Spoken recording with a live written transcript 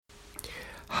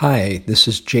Hi, this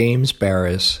is James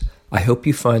Baraz. I hope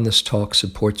you find this talk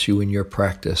supports you in your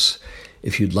practice.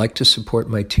 If you'd like to support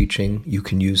my teaching, you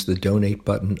can use the donate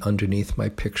button underneath my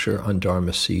picture on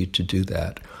Dharma Seed to do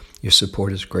that. Your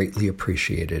support is greatly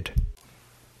appreciated.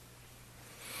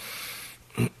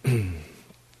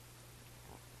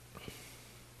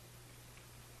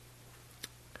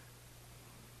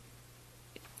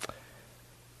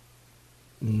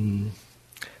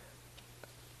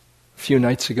 A few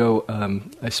nights ago,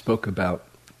 I spoke about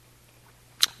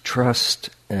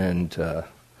trust and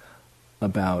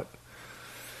about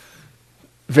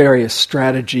various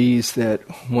strategies that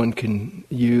one can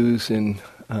use in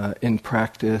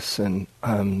practice, and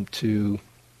to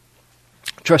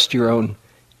trust your own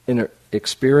inner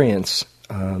experience.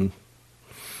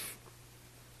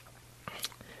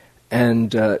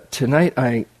 Tonight,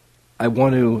 I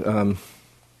want to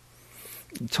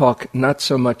talk not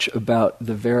so much about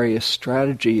the various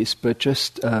strategies, but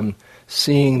just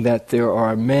seeing that there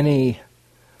are many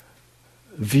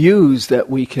views that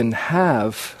we can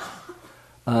have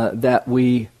that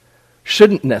we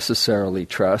shouldn't necessarily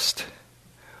trust,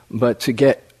 but to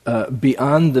get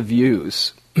beyond the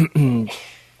views. In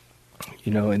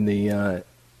the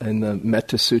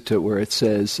Metta Sutta, where it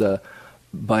says,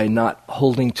 by not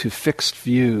holding to fixed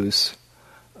views,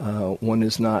 one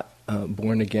is not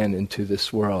born again into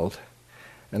this world.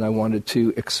 And I wanted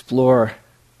to explore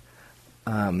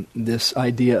this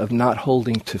idea of not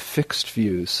holding to fixed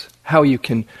views, how you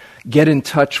can get in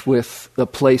touch with a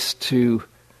place to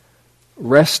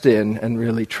rest in and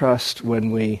really trust when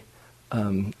we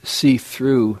see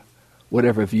through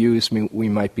whatever views we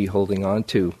might be holding on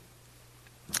to.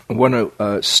 I want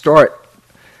to start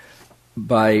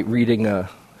by reading a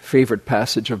favorite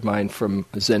passage of mine from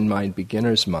Zen Mind,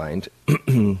 Beginner's Mind,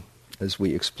 as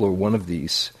we explore one of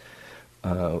these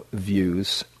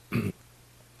views.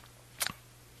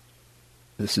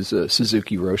 This is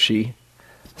Suzuki Roshi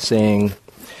saying,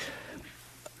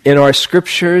 "In our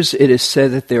scriptures it is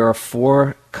said that there are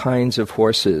 4 kinds of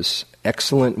horses: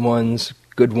 excellent ones,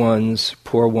 good ones,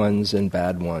 poor ones, and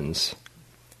bad ones.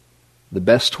 The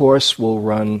best horse will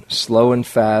run slow and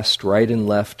fast, right and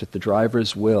left at the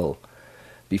driver's will,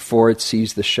 before it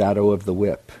sees the shadow of the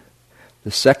whip. The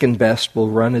second best will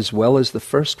run as well as the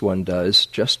first one does,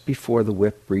 just before the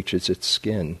whip reaches its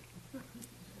skin.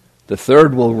 The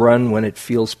third will run when it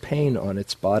feels pain on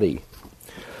its body.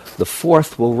 The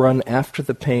fourth will run after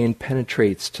the pain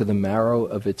penetrates to the marrow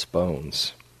of its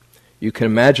bones. You can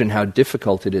imagine how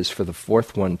difficult it is for the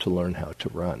fourth one to learn how to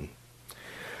run."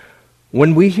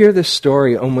 When we hear this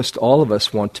story, almost all of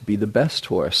us want to be the best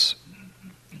horse.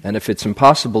 And if it's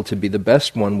impossible to be the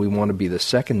best one, we want to be the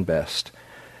second best.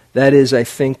 That is, I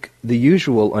think, the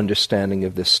usual understanding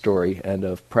of this story and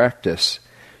of practice.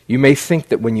 You may think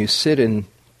that when you sit in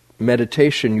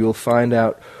meditation, you'll find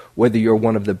out whether you're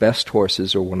one of the best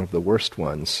horses or one of the worst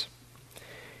ones.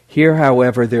 Here,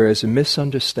 however, there is a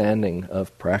misunderstanding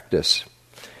of practice.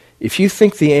 If you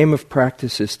think the aim of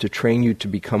practice is to train you to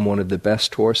become one of the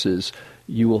best horses,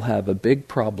 you will have a big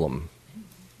problem.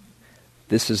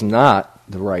 This is not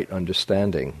the right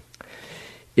understanding.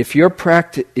 If you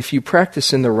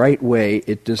practice in the right way,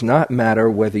 it does not matter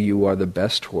whether you are the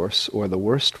best horse or the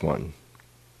worst one.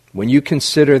 When you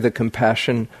consider the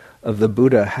compassion of the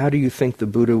Buddha, how do you think the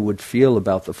Buddha would feel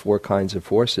about the 4 kinds of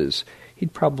horses?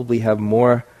 He'd probably have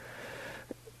more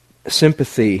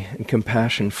sympathy and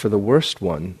compassion for the worst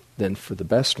one than for the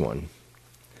best one.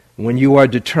 When you are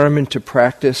determined to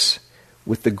practice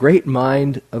with the great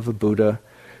mind of a Buddha,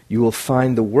 you will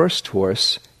find the worst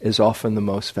horse is often the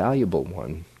most valuable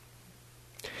one.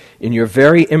 In your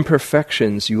very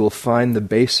imperfections, you will find the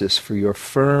basis for your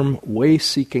firm,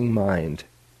 way-seeking mind.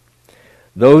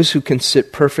 Those who can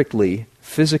sit perfectly,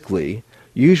 physically,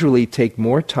 usually take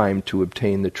more time to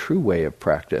obtain the true way of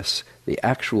practice, the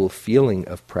actual feeling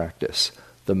of practice,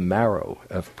 the marrow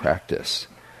of practice.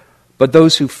 But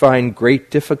those who find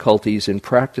great difficulties in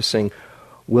practicing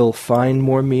will find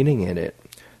more meaning in it.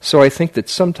 So I think that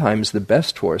sometimes the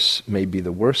best horse may be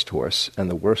the worst horse, and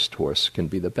the worst horse can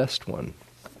be the best one."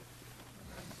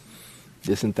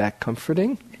 Isn't that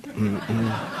comforting?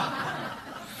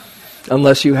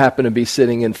 Unless you happen to be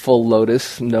sitting in full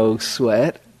lotus, no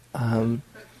sweat.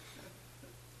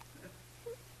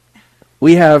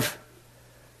 We have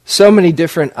so many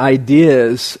different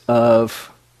ideas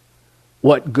of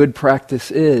what good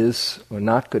practice is or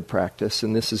not good practice,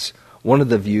 and this is one of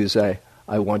the views I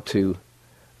want to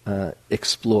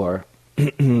explore.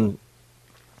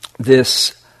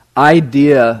 This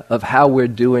idea of how we're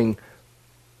doing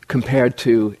compared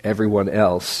to everyone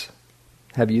else.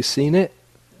 Have you seen it?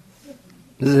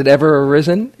 Has it ever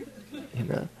arisen?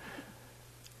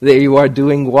 there you are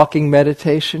doing walking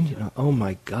meditation. Oh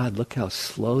my God, look how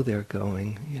slow they're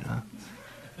going.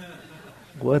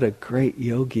 What a great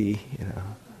yogi.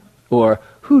 Or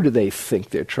who do they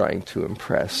think they're trying to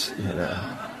impress?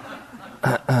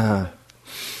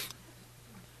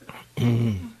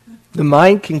 The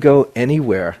mind can go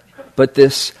anywhere, but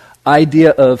this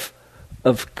idea of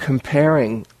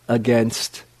comparing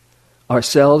against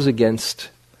ourselves against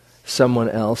someone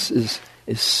else is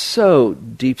so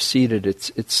deep-seated.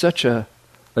 It's such a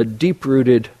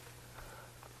deep-rooted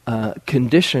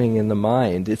conditioning in the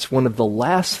mind. It's one of the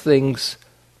last things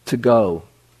to go.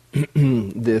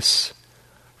 This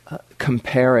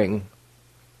comparing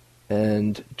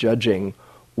and judging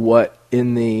what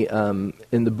in the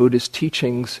Buddhist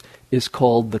teachings is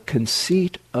called the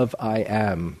conceit of I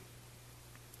am.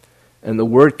 And the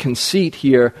word conceit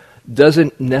here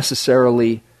doesn't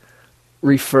necessarily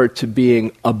refer to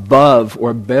being above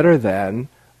or better than,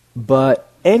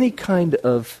 but any kind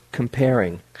of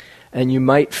comparing. And you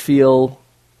might feel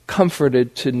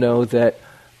comforted to know that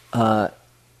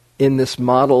in this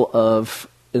model of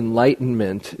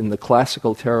enlightenment, in the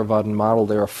classical Theravadan model,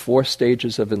 there are 4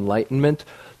 stages of enlightenment,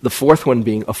 the 4th one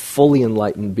being a fully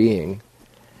enlightened being.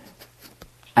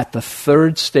 At the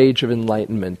 3rd stage of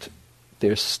enlightenment,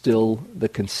 there's still the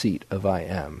conceit of I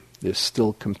am. There's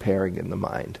still comparing in the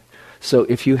mind. So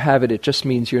if you have it, it just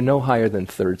means you're no higher than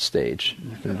 3rd stage.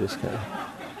 You can just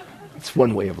it's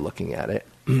one way of looking at it.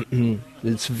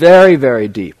 It's very, very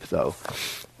deep, though.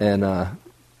 And I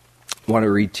want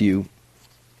to read to you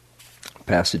a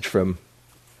passage from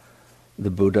the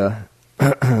Buddha.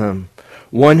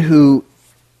 One who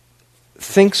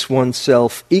thinks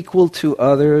oneself equal to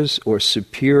others or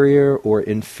superior or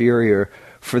inferior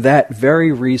for that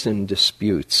very reason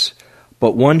disputes.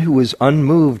 But one who is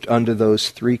unmoved under those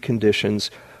 3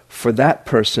 conditions, for that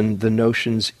person the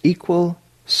notions equal,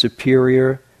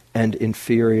 superior, and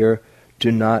inferior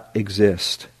do not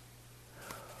exist.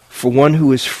 For one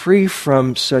who is free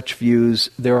from such views,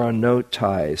 there are no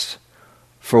ties.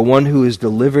 For one who is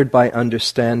delivered by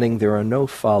understanding, there are no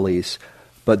follies.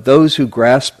 But those who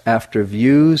grasp after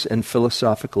views and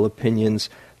philosophical opinions,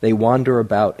 they wander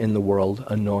about in the world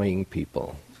annoying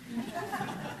people.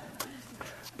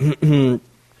 And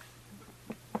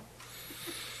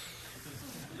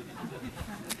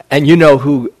you know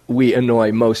who we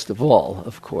annoy most of all,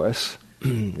 of course,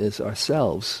 is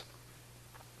ourselves.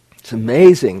 It's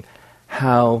amazing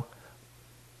how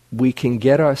we can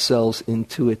get ourselves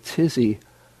into a tizzy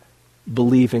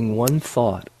believing one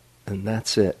thought, and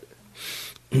that's it.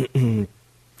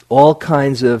 All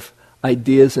kinds of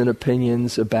ideas and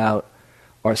opinions about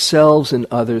ourselves and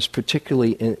others,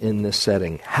 particularly in this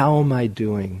setting. How am I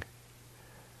doing?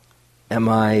 Am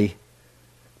I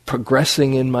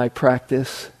progressing in my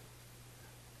practice?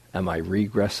 Am I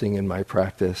regressing in my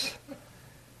practice?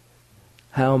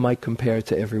 How am I compared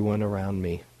to everyone around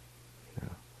me?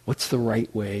 What's the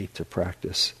right way to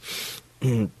practice?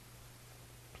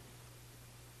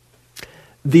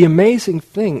 The amazing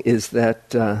thing is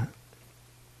that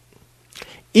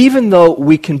even though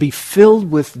we can be filled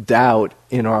with doubt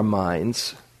in our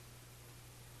minds,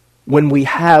 when we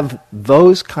have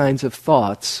those kinds of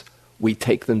thoughts, we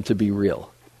take them to be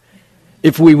real.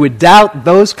 If we would doubt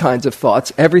those kinds of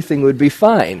thoughts, everything would be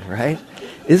fine, right?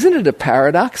 Isn't it a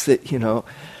paradox that,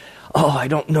 I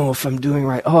don't know if I'm doing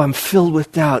right. Oh, I'm filled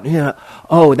with doubt.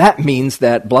 Oh, that means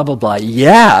that blah, blah, blah.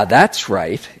 Yeah, that's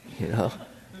right.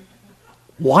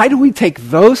 Why do we take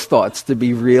those thoughts to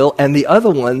be real and the other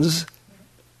ones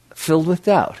filled with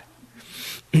doubt?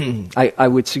 I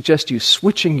would suggest you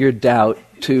switching your doubt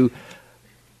to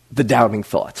the doubting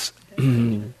thoughts.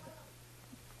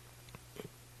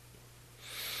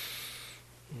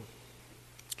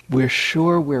 We're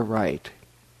sure we're right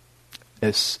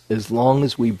as long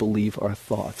as we believe our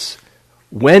thoughts.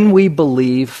 When we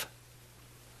believe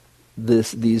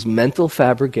these mental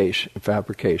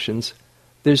fabrications,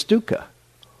 there's dukkha.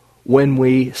 When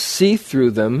we see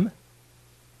through them,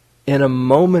 in a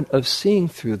moment of seeing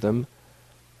through them,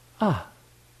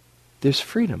 there's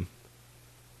freedom.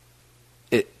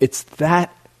 It's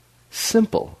that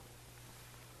simple.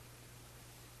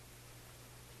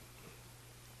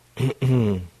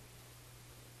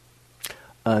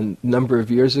 A number of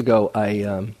years ago,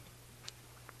 I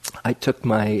took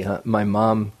my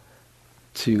mom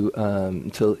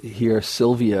to hear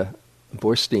Sylvia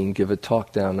Borstein give a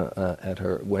talk down at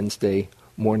her Wednesday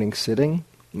morning sitting.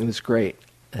 It was great,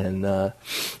 and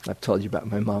I've told you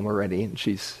about my mom already, and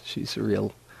she was a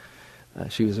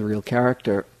real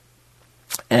character.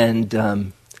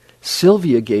 And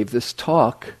Sylvia gave this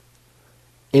talk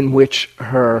in which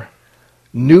her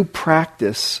new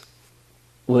practice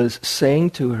was saying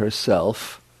to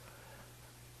herself,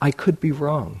 I could be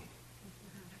wrong.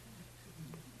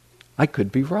 I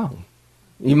could be wrong.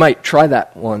 You might try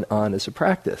that one on as a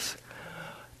practice.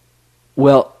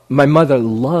 Well, my mother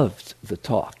loved the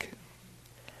talk.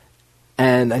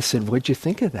 And I said, what'd you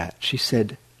think of that? She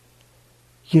said,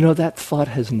 that thought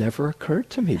has never occurred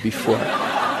to me before.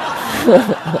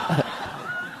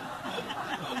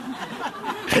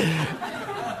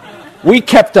 We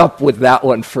kept up with that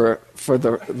one for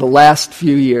the last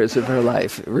few years of her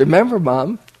life. Remember,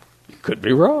 Mom, you could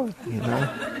be wrong,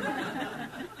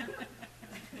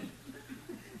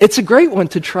 It's a great one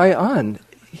to try on,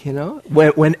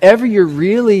 Whenever you're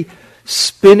really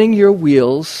spinning your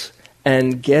wheels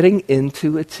and getting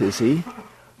into a tizzy,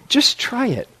 just try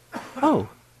it. Oh,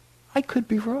 I could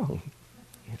be wrong.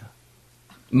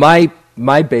 My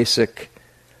basic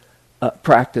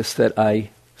practice that I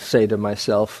say to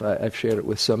myself, I've shared it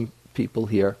with some people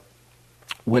here,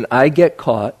 when I get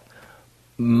caught,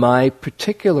 my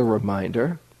particular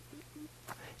reminder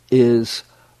is,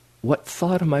 what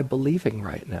thought am I believing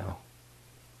right now?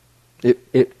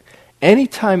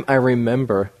 Anytime I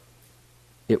remember,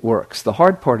 it works. The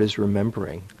hard part is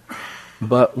remembering.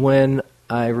 But when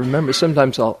I remember,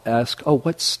 sometimes I'll ask,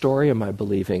 what story am I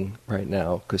believing right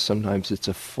now? Because sometimes it's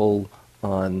a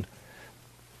full-on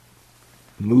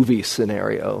movie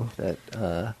scenario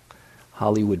that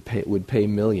Hollywood would pay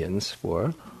millions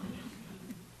for.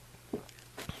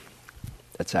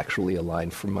 That's actually a line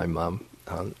from my mom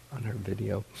on her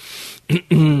video.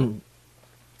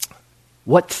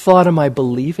 What thought am I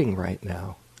believing right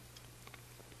now?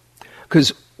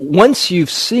 Because once you've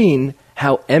seen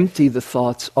how empty the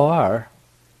thoughts are,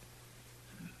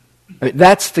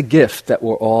 that's the gift that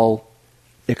we're all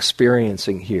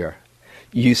experiencing here.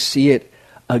 You see it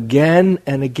again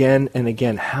and again and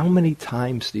again. How many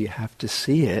times do you have to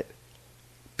see it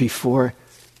before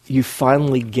you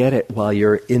finally get it while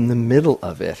you're in the middle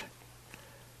of it?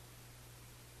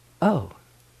 Oh,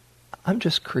 I'm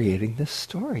just creating this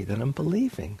story that I'm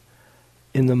believing.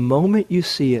 In the moment you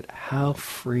see it, how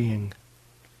freeing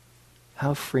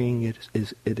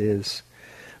it is.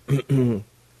 And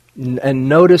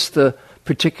notice the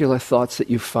particular thoughts that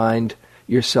you find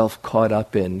yourself caught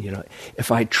up in.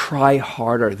 If I try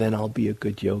harder, then I'll be a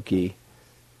good yogi.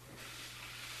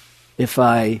 If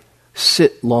I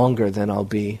sit longer, then I'll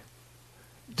be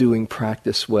doing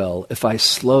practice well. If I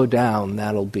slow down,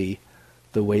 that'll be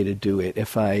the way to do it.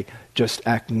 If I just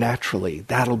act naturally,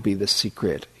 that'll be the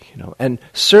secret. And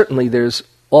certainly there's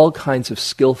all kinds of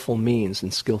skillful means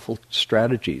and skillful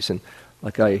strategies. And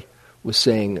like I was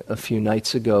saying a few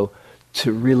nights ago,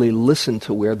 to really listen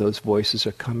to where those voices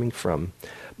are coming from.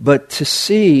 But to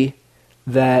see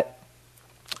that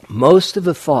most of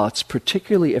the thoughts,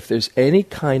 particularly if there's any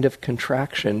kind of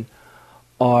contraction,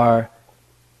 are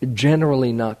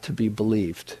generally not to be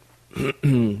believed.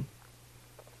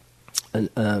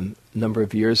 A number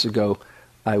of years ago,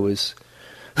 I was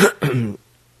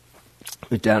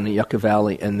down in Yucca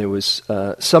Valley, and there was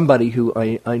somebody who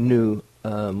I knew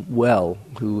well,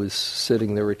 who was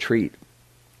sitting the retreat.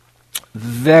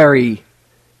 Very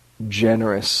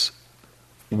generous,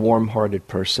 warm-hearted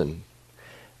person.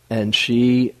 And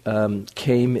she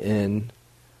came in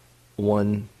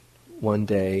one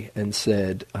day and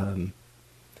said,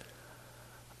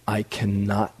 I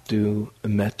cannot do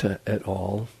metta at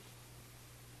all.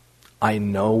 I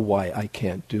know why I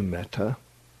can't do metta.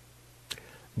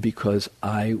 Because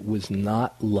I was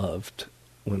not loved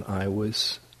when I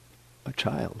was a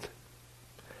child.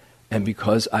 And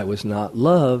because I was not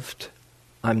loved,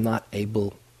 I'm not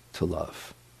able to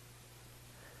love.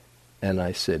 And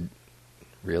I said,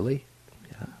 really?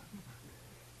 Yeah.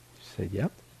 She said,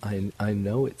 yep, I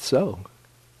know it's so.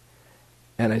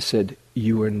 And I said,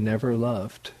 you were never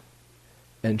loved.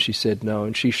 And she said no,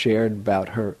 and she shared about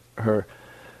her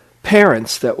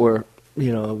parents that were,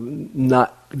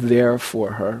 not there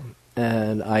for her.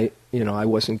 And I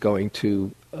wasn't going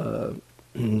to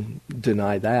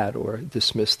deny that or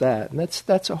dismiss that. And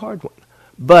that's a hard one.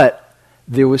 But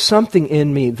there was something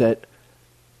in me that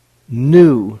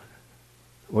knew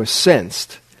or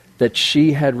sensed that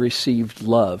she had received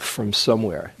love from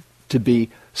somewhere, to be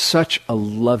such a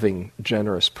loving,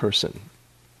 generous person.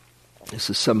 This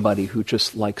is somebody who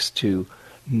just likes to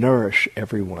nourish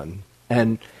everyone.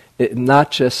 And not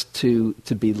just to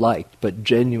be liked, but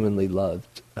genuinely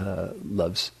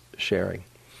loves sharing.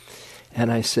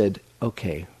 And I said,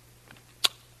 okay,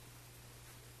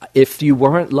 if you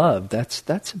weren't loved,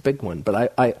 that's a big one.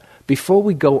 But I before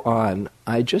we go on,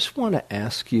 I just want to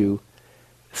ask you,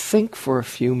 think for a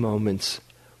few moments,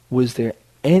 was there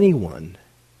anyone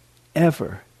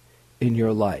ever in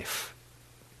your life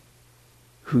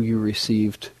who you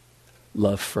received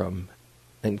love from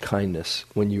and kindness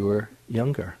when you were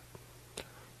younger?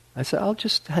 I said, I'll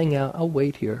just hang out. I'll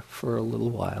wait here for a little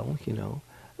while,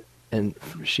 And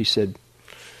she said,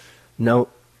 no.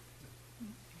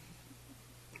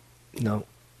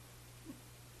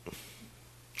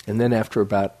 And then after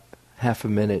about half a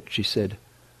minute, she said,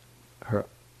 her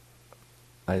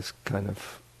eyes kind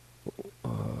of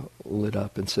lit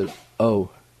up and said, oh,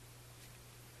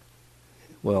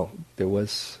 well,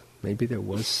 maybe there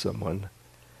was someone.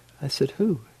 I said,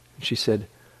 who? And she said,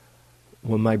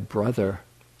 well, my brother,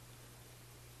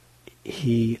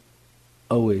 he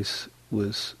always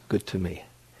was good to me.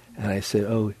 And I said,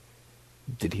 oh,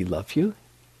 did he love you?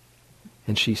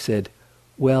 And she said,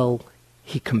 well,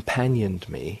 he companioned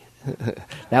me.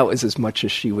 That was as much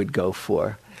as she would go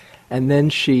for. And then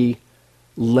she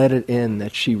let it in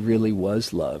that she really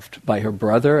was loved by her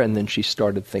brother, and then she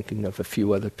started thinking of a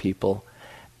few other people.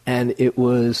 And it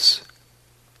was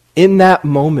in that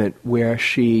moment where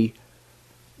she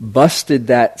busted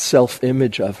that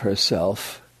self-image of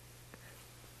herself,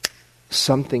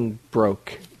 something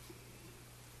broke.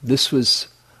 This was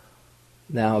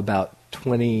now about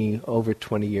over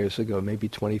 20 years ago, maybe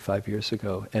 25 years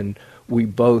ago, and we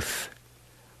both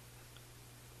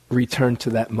return to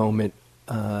that moment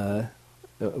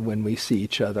when we see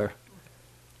each other,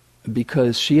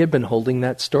 because she had been holding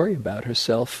that story about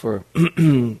herself for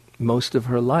most of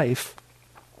her life,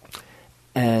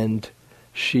 and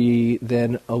she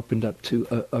then opened up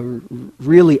to a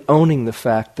really owning the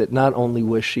fact that not only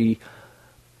was she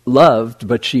loved,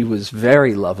 but she was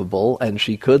very lovable and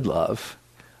she could love.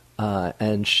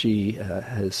 And she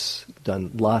has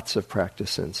done lots of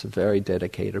practice since, a very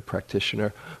dedicated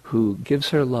practitioner who gives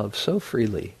her love so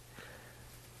freely.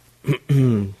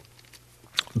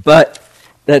 But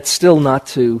that's still not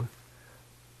to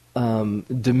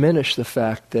diminish the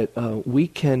fact that we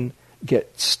can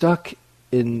get stuck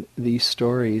in these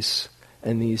stories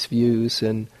and these views,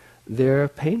 and they're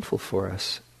painful for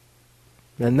us.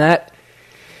 And that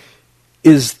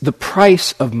is the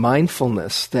price of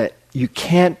mindfulness, that you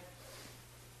can't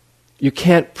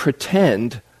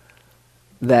pretend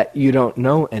that you don't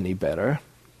know any better.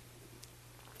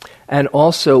 And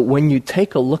also, when you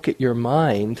take a look at your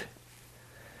mind,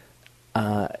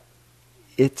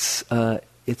 it's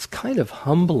kind of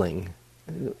humbling.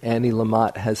 Annie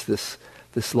Lamott has this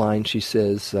line. She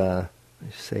says,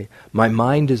 "My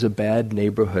mind is a bad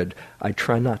neighborhood. I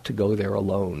try not to go there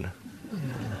alone."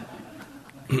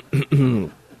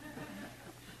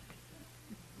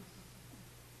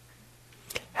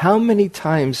 How many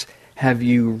times have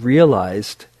you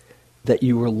realized that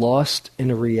you were lost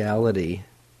in a reality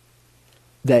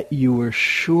that you were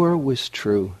sure was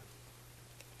true?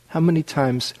 How many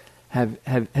times have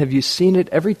you seen it?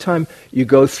 Every time you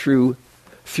go through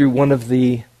one of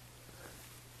the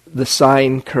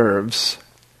sine curves,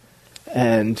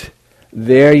 and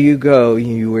there you go.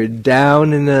 You were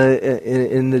down in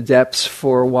the depths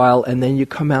for a while, and then you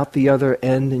come out the other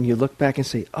end, and you look back and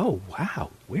say, "Oh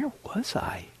wow, where was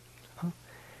I?"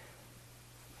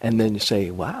 And then you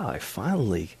say, "Wow, I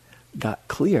finally got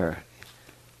clear.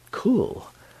 Cool."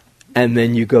 And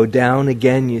then you go down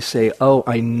again, you say, "Oh,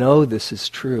 I know this is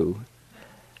true."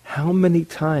 How many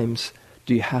times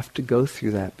do you have to go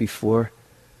through that before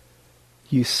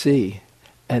you see?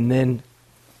 And then,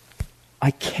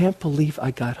 I can't believe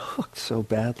I got hooked so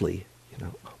badly.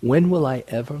 When will I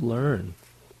ever learn?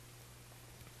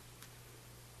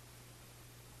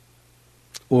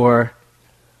 Or,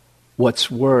 what's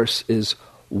worse is,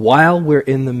 while we're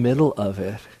in the middle of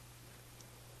it,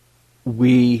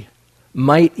 we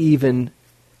might even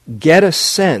get a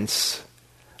sense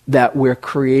that we're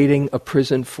creating a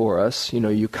prison for us.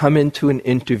 You come into an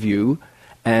interview,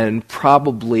 and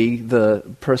probably the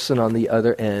person on the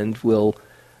other end will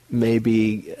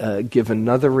maybe give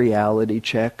another reality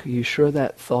check. Are you sure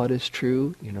that thought is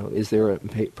true? Is there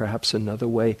perhaps another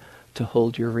way to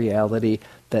hold your reality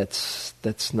that's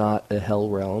not a hell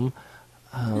realm?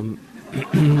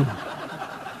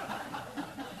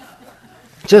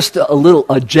 Just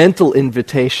a gentle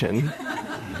invitation,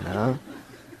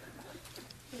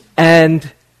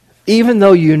 And even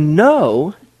though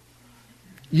you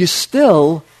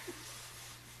still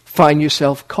find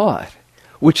yourself caught,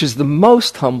 which is the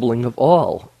most humbling of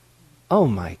all. Oh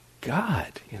my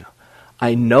God,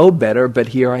 I know better, but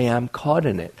here I am caught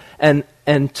in it. And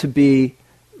to be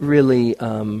really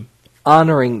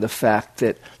honoring the fact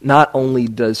that not only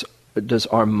does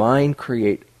our mind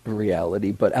create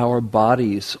reality, but our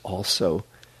bodies also.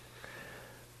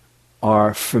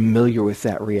 are familiar with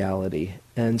that reality.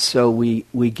 And so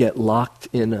we get locked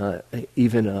in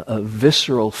even a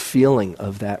visceral feeling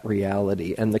of that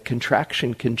reality. And the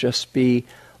contraction can just be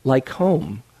like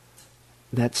home.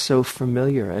 That's so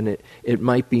familiar. And it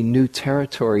might be new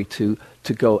territory to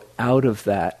go out of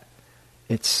that.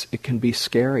 It can be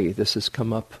scary. This has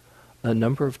come up a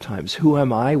number of times. Who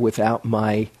am I without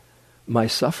my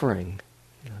suffering?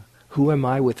 Who am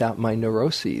I without my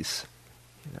neuroses?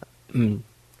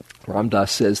 Ram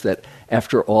Dass says that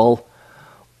after all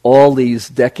these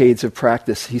decades of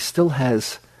practice, he still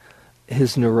has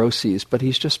his neuroses, but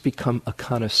he's just become a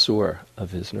connoisseur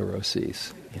of his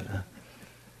neuroses.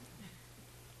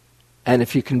 And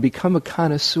if you can become a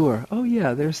connoisseur, oh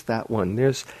yeah, there's that one.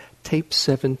 There's tape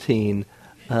 17,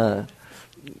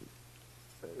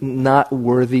 not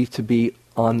worthy to be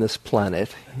on this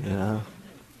planet.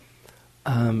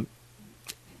 And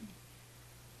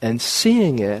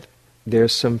seeing it,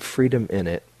 there's some freedom in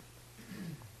it.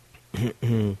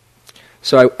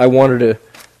 So I wanted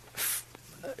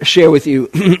to share with you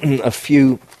a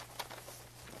few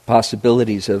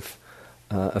possibilities of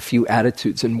a few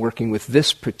attitudes in working with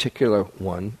this particular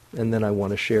one, and then I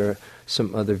want to share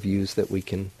some other views that we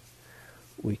can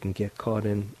get caught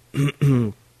in.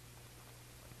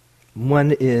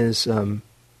 One is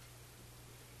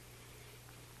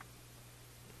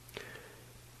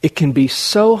it can be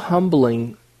so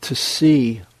humbling to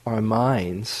see our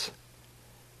minds.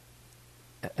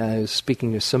 I was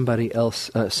speaking to somebody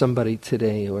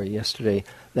today or yesterday,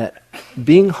 that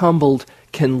being humbled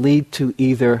can lead to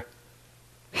either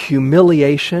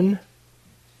humiliation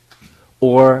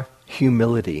or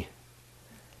humility.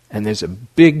 And there's a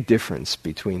big difference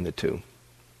between the two.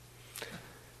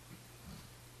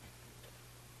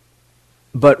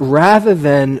 But rather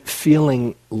than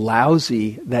feeling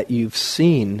lousy that you've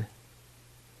seen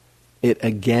it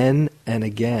again and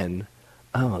again,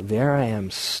 oh, there I am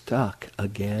stuck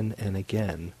again and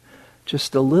again.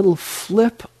 Just a little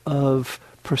flip of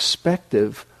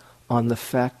perspective on the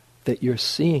fact that you're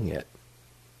seeing it.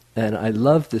 And I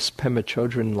love this Pema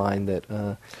Chodron line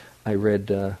that I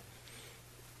read a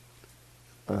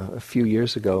few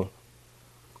years ago.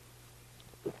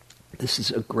 This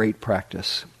is a great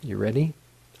practice. You ready?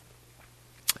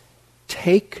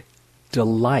 Take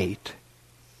delight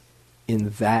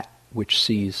in that which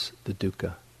sees the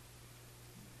dukkha.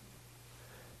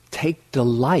 Take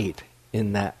delight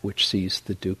in that which sees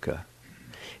the dukkha.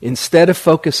 Instead of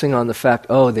focusing on the fact,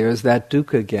 oh, there's that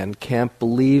dukkha again, can't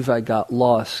believe I got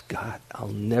lost, God, I'll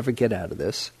never get out of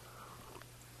this.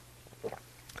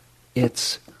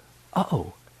 It's,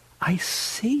 oh, I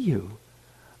see you.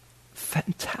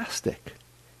 Fantastic.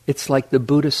 It's like the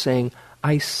Buddha saying,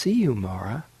 I see you,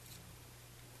 Mara.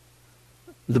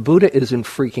 The Buddha isn't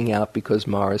freaking out because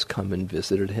Mara's come and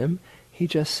visited him. He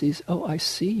just sees, oh, I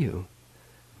see you.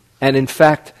 And in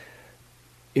fact,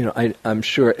 I'm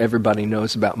sure everybody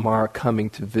knows about Mara coming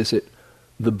to visit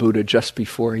the Buddha just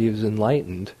before he was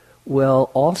enlightened.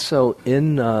 Well, also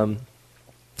in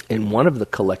one of the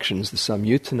collections, the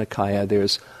Samyutta Nikaya,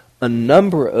 there's a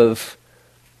number of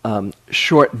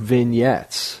short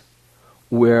vignettes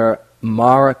where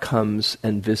Mara comes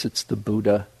and visits the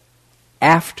Buddha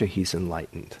after he's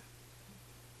enlightened.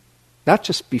 Not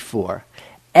just before,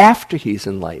 after he's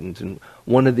enlightened. And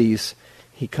one of these,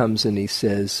 he comes and he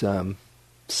says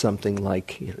something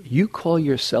like, you call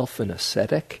yourself an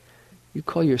ascetic? You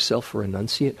call yourself a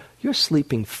renunciate? You're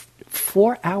sleeping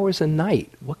 4 hours a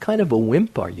night. What kind of a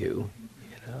wimp are you?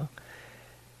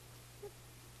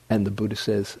 And the Buddha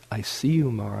says, I see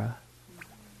you, Mara.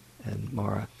 And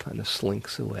Mara kind of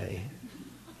slinks away.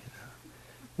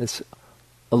 There's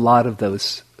a lot of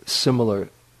those similar,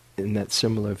 in that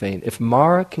similar vein. If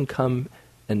Mara can come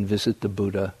and visit the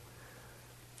Buddha,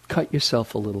 cut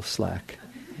yourself a little slack.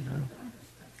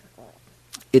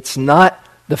 It's not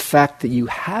the fact that you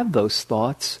have those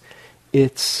thoughts.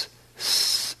 It's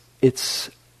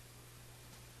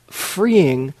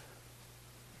freeing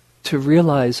to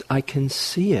realize I can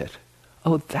see it.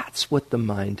 Oh, that's what the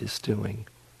mind is doing.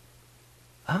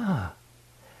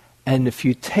 And if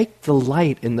you take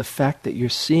delight in the fact that you're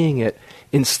seeing it,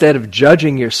 instead of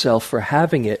judging yourself for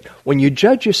having it, when you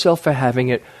judge yourself for having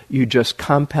it, you just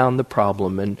compound the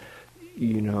problem. And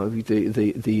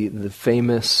the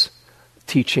famous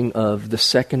teaching of the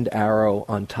second arrow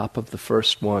on top of the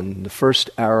first one. The first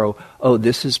arrow, oh,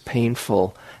 this is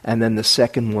painful. And then the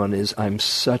second one is, I'm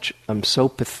so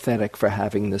pathetic for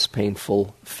having this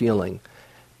painful feeling.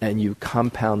 And you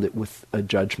compound it with a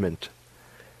judgment.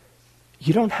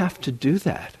 You don't have to do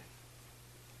that.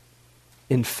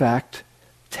 In fact,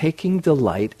 taking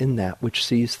delight in that which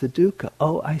sees the dukkha.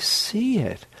 Oh, I see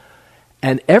it.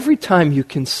 And every time you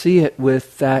can see it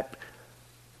with that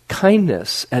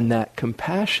kindness and that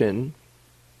compassion,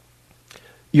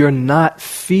 you're not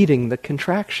feeding the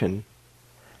contraction.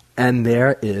 And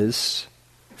there is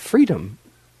freedom.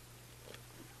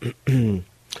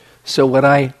 So what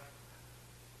I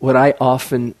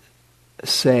often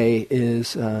say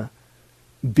is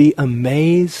be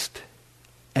amazed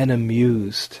and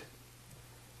amused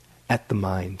at the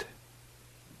mind.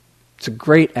 It's a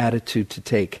great attitude to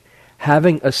take.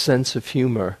 Having a sense of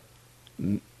humor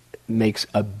makes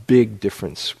a big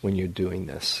difference when you're doing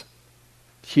this.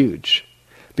 Huge.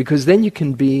 Because then you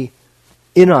can be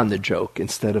in on the joke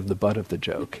instead of the butt of the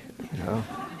joke, you know?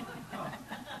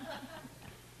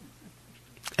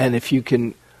 And if you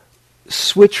can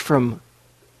switch from,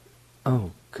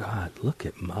 oh God, look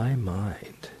at my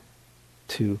mind,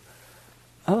 to,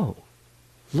 oh,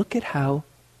 look at how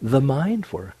the mind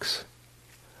works.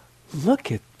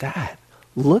 Look at that.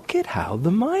 Look at how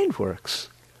the mind works.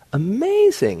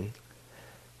 Amazing.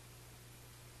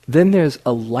 Then there's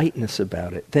a lightness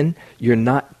about it. Then you're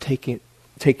not taking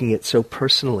it so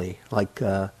personally. Like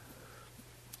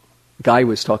Guy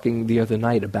was talking the other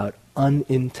night about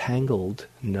unentangled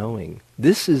knowing.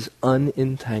 This is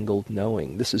unentangled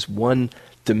knowing. This is one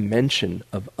dimension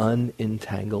of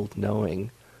unentangled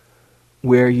knowing,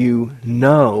 where you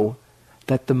know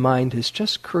that the mind has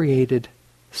just created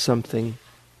something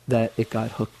that it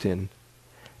got hooked in.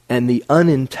 And the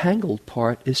unentangled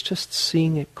part is just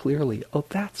seeing it clearly. Oh,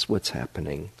 that's what's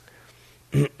happening.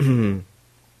 And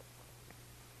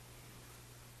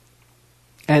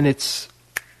it's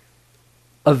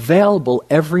available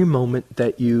every moment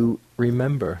that you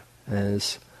remember.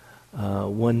 As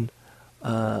one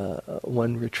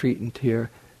retreatant here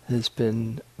has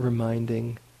been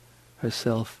reminding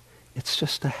herself, it's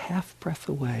just a half breath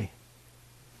away.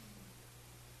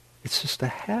 It's just a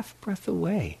half breath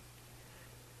away.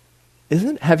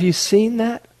 Have you seen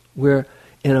that? Where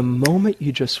in a moment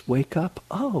you just wake up,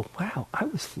 oh wow, I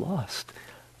was lost.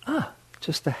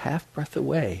 Just a half breath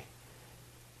away.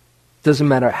 Doesn't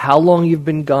matter how long you've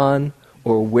been gone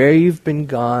or where you've been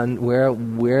gone,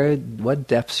 what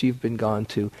depths you've been gone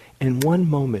to. In one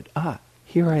moment,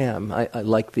 here I am. I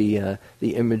like the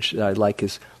image that I like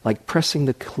is like pressing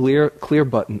the clear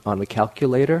button on a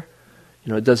calculator.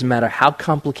 You know, it doesn't matter how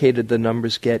complicated the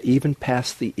numbers get, even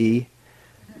past the E.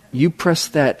 You press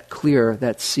that clear,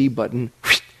 that C button,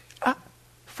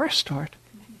 fresh start.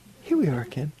 Here we are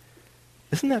again.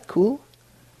 Isn't that cool?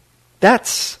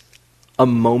 That's a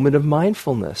moment of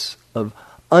mindfulness, of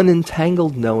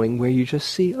unentangled knowing, where you just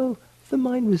see, oh, the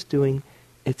mind was doing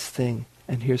its thing,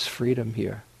 and here's freedom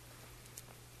here.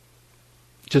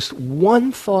 Just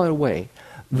one thought away.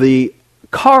 The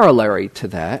corollary to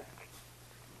that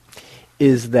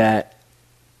is that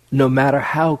no matter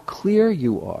how clear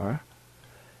you are,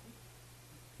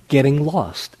 getting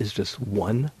lost is just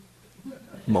one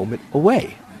moment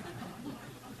away.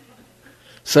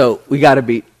 So we got to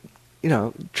be,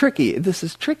 tricky. This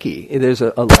is tricky. There's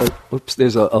a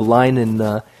line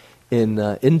in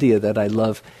India that I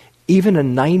love. Even a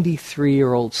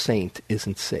 93-year-old saint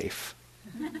isn't safe.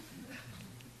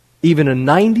 Even a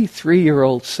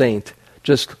 93-year-old saint,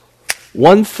 just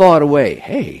one thought away.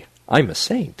 Hey, I'm a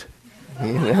saint.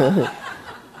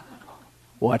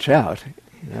 Watch out.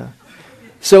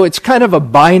 So it's kind of a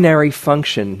binary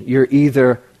function. You're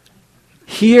either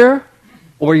here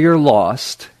or you're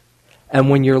lost. And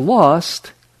when you're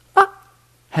lost,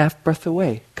 half breath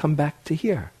away, come back to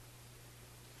here.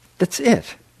 That's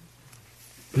it.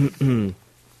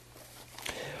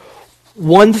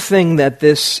 One thing that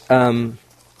this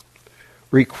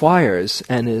requires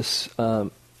and is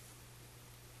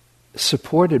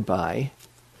supported by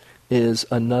is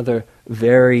another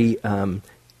very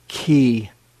key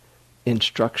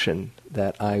instruction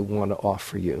that I want to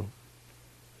offer you.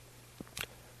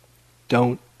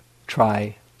 Don't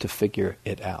try to figure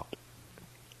it out.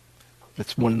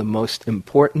 That's one of the most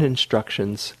important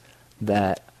instructions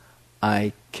that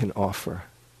I can offer.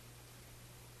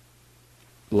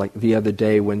 Like the other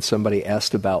day when somebody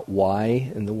asked about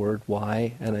why and the word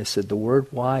why, and I said the word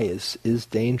why is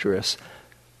dangerous.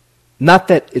 Not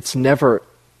that it's never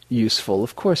useful.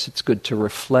 Of course it's good to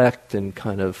reflect and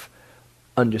kind of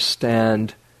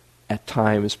understand at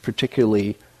times,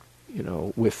 particularly,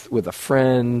 with a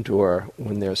friend or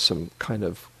when there's some kind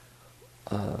of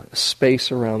space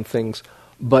around things.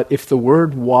 But if the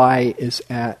word why is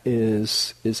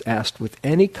asked with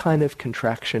any kind of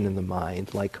contraction in the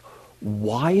mind, like,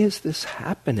 why is this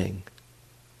happening?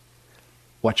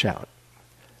 Watch out.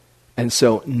 And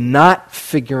so not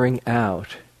figuring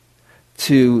out,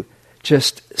 to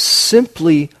just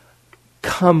simply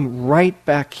come right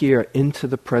back here into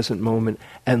the present moment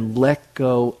and let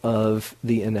go of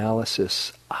the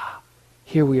analysis.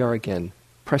 Here we are again,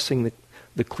 pressing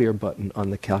the clear button on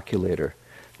the calculator.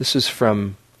 This is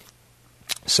from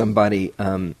somebody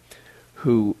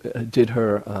who did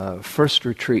her first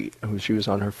retreat. She was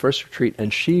on her first retreat,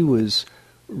 and she was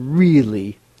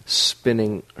really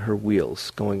spinning her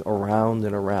wheels, going around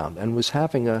and around, and was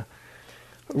having a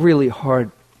really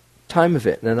hard time of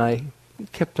it. And I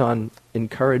kept on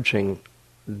encouraging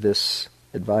this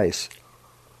advice.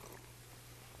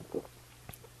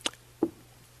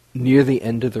 Near the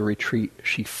end of the retreat,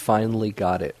 she finally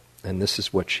got it, and this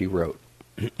is what she wrote.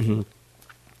 The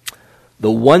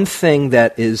one thing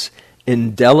that is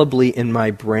indelibly in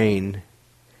my brain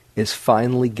is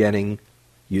finally getting,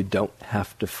 you don't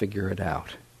have to figure it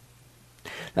out.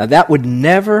 Now that would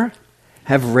never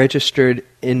have registered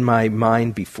in my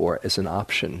mind before as an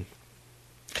option.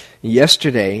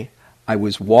 Yesterday, I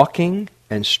was walking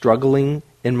and struggling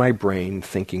in my brain,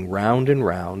 thinking round and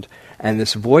round, and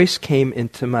this voice came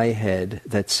into my head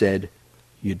that said,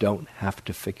 you don't have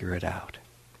to figure it out.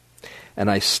 And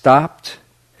I stopped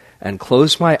and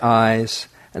closed my eyes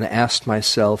and asked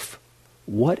myself,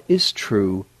 what is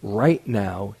true right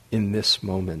now in this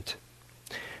moment?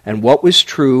 And what was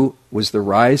true was the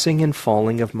rising and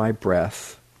falling of my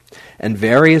breath and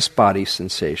various body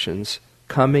sensations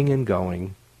coming and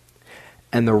going,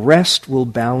 and the rest will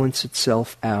balance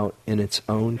itself out in its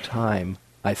own time,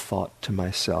 I thought to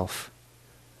myself.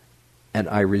 And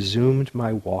I resumed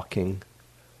my walking.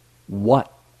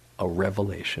 What a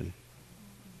revelation.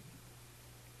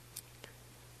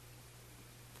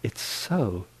 It's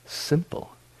so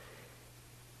simple.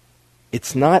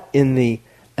 It's not in the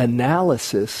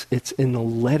analysis, it's in the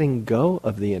letting go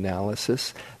of the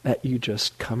analysis that you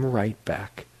just come right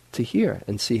back to here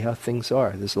and see how things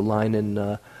are. There's a line in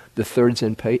the Third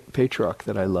Zen Patriarch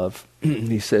that I love.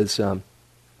 He says,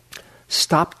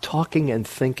 stop talking and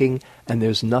thinking, and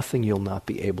there's nothing you'll not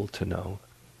be able to know.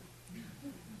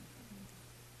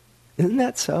 Isn't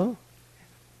that so?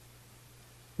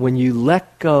 When you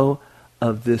let go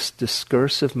of this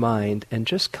discursive mind and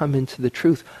just come into the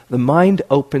truth, the mind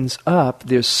opens up,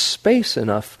 there's space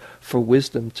enough for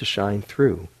wisdom to shine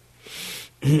through.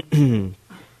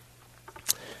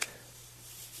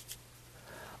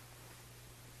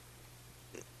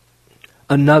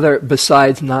 Another,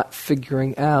 besides not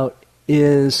figuring out,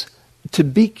 is to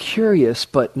be curious,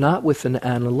 but not with an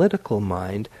analytical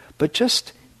mind, but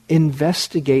just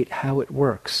investigate how it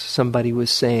works. Somebody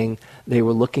was saying they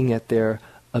were looking at their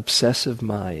obsessive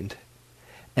mind,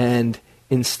 and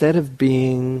instead of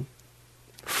being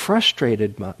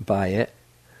frustrated by it,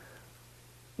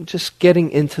 just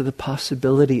getting into the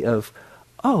possibility of,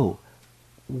 how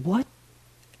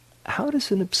does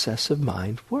an obsessive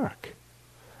mind work?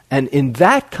 And in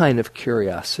that kind of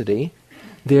curiosity,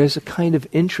 there's a kind of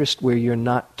interest where you're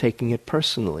not taking it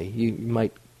personally. You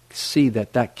might see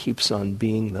that keeps on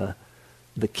being the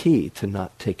key to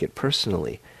not take it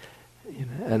personally.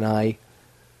 And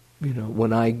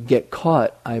when I get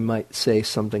caught, I might say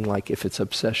something like, if it's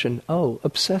obsession,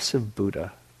 obsessive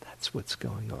Buddha, that's what's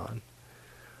going on.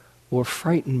 Or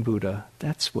frightened Buddha,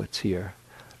 that's what's here.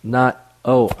 Not,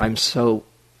 I'm such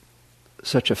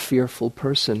a fearful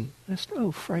person. Just,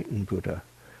 frightened Buddha.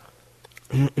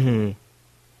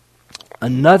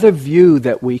 Another view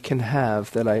that we can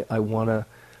have that I want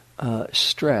to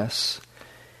stress,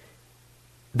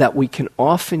 that we can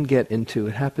often get into,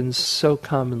 it happens so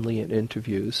commonly in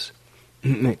interviews,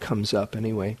 it comes up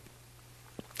anyway,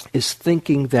 is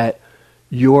thinking that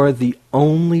you're the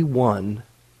only one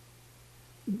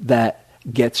that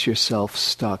gets yourself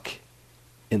stuck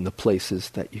in the places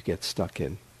that you get stuck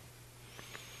in.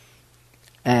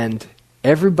 And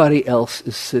everybody else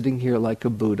is sitting here like a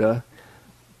Buddha,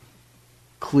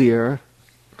 clear,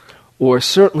 or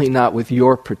certainly not with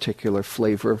your particular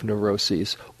flavor of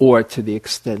neuroses, or to the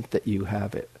extent that you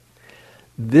have it.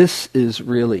 This is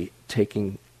really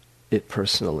taking it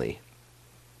personally.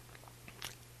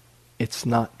 It's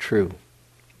not true.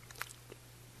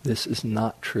 This is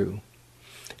not true.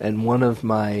 And one of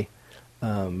my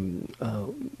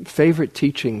favorite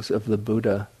teachings of the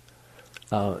Buddha,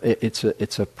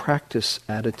 it's a practice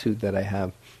attitude that I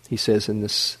have. He says in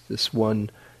this one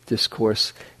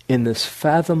discourse, in this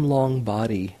fathom-long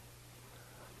body,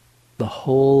 the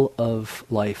whole of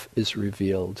life is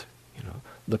revealed.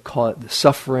 The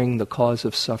suffering, the cause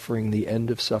of suffering, the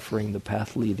end of suffering, the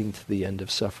path leading to the end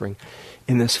of suffering.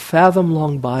 In this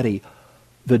fathom-long body,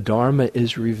 the Dharma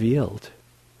is revealed.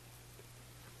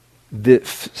 The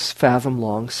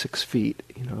fathom-long, 6 feet,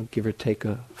 give or take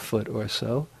a foot or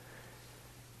so.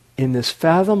 In this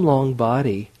fathom-long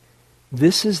body,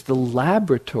 this is the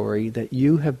laboratory that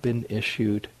you have been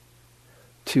issued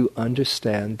to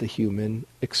understand the human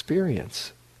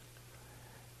experience.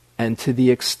 And to the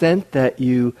extent that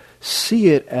you see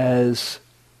it as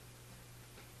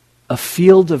a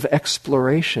field of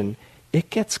exploration, it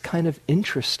gets kind of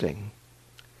interesting.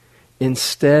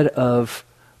 Instead of,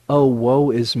 oh, woe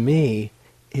is me,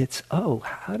 it's, oh,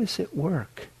 how does it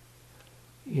work?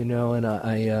 And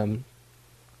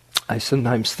I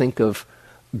sometimes think of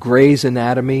Grey's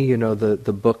Anatomy,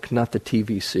 the book, not the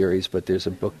TV series, but there's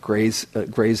a book, Grey's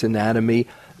Anatomy,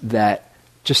 that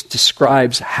just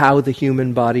describes how the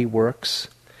human body works.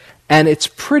 And it's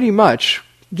pretty much,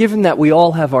 given that we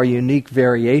all have our unique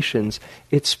variations,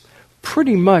 it's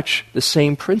pretty much the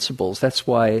same principles. That's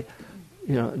why,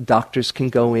 doctors can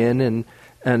go in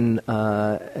and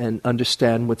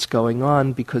understand what's going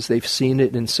on, because they've seen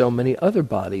it in so many other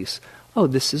bodies. Oh,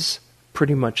 this is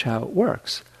pretty much how it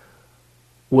works.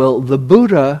 Well, the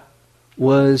Buddha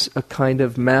was a kind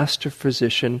of master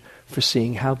physician for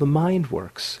seeing how the mind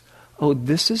works. Oh,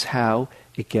 this is how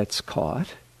it gets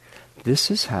caught. This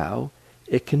is how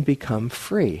it can become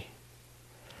free.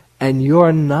 And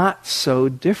you're not so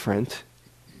different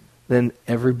than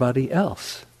everybody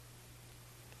else.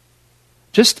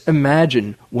 Just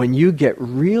imagine when you get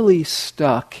really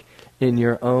stuck in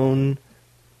your own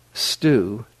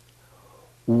stew,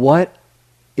 what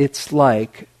it's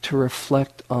like to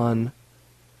reflect on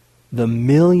the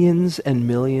millions and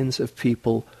millions of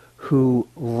people who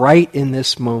right in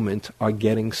this moment are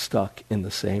getting stuck in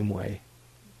the same way.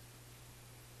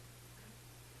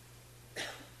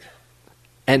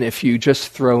 And if you just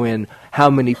throw in how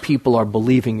many people are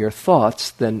believing your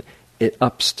thoughts, then it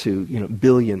ups to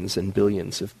billions and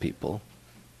billions of people.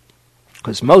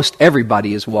 Because most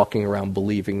everybody is walking around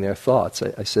believing their thoughts.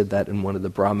 I said that in one of the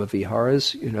Brahma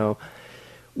Viharas.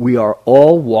 We are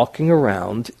all walking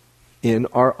around in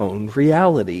our own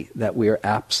reality that we are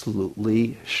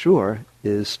absolutely sure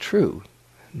is true.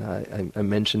 And I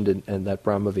mentioned in that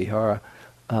Brahma Vihara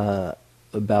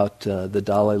about the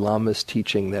Dalai Lama's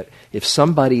teaching that if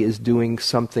somebody is doing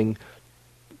something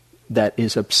that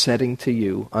is upsetting to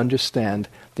you, understand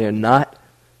they're not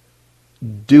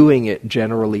doing it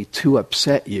generally to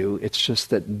upset you. It's just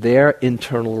that their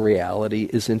internal reality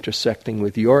is intersecting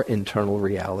with your internal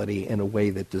reality in a way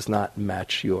that does not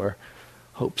match your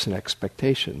hopes and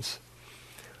expectations.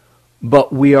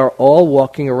 But we are all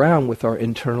walking around with our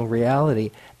internal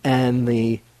reality, and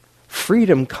the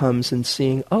freedom comes in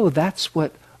seeing, oh, that's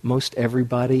what most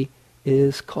everybody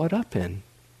is caught up in.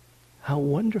 How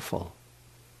wonderful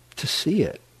to see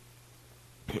it.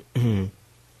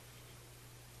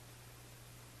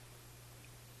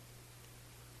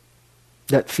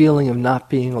 That feeling of not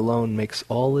being alone makes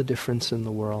all the difference in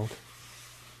the world.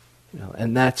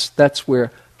 And that's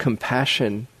where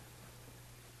compassion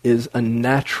is a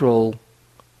natural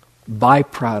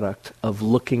byproduct of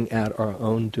looking at our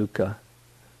own dukkha.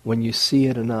 When you see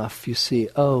it enough, you see,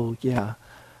 oh yeah,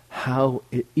 how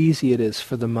easy it is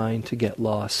for the mind to get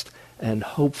lost. And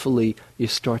hopefully you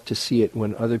start to see it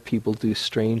when other people do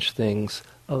strange things.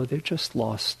 Oh, they're just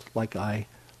lost like I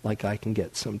can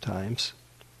get sometimes.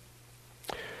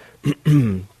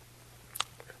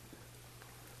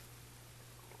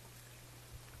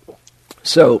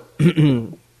 So,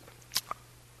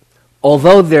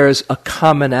 although there's a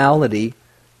commonality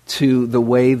to the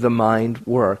way the mind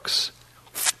works,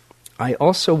 I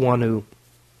also want to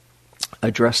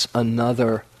address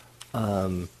another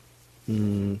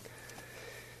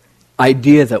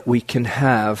idea that we can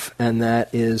have, and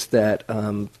that is that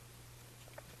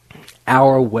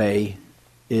our way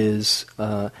is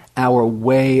our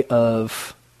way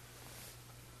of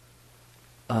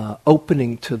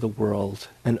opening to the world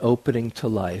and opening to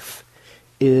life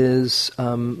is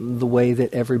the way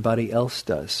that everybody else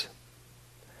does.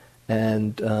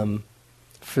 And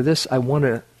for this, I want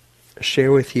to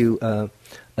share with you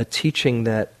a teaching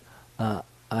that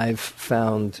I've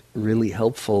found really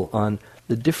helpful on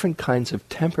the different kinds of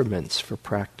temperaments for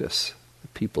practice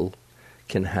that people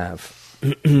can have.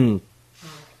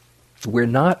 We're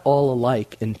not all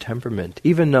alike in temperament,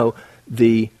 even though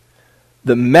the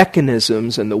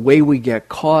mechanisms and the way we get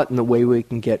caught and the way we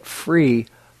can get free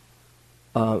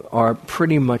are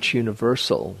pretty much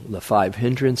universal. The 5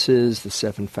 hindrances, the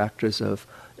 7 factors of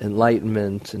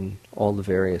enlightenment, and all the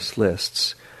various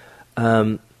lists.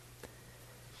 It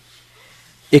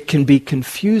can be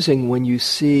confusing when you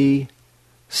see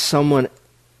someone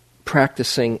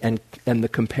practicing and the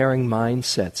comparing mind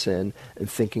sets in and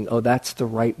thinking, oh, that's the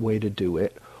right way to do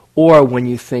it. Or when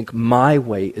you think my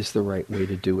way is the right way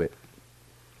to do it.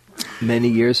 Many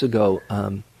years ago,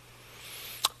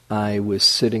 I was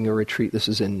sitting a retreat. This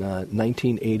is in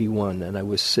 1981, and I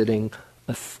was sitting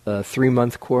a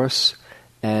 3-month course,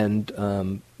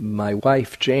 and my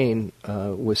wife, Jane,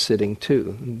 was sitting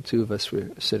too. And the two of us were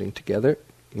sitting together,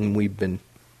 and we've been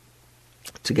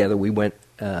together. We went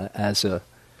as a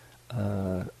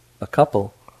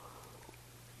couple.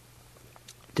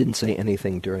 Didn't say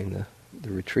anything during the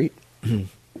retreat.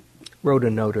 Wrote a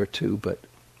note or two, but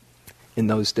in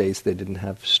those days they didn't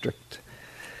have strict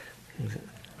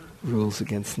rules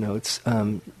against notes.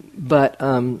 But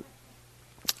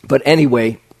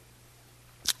anyway,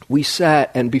 we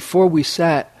sat, and before we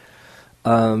sat,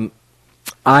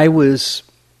 I was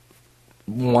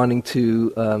wanting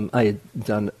to. I had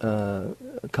done a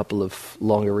couple of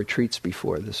longer retreats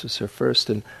before. This was her first,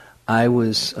 and I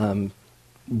was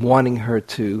wanting her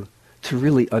to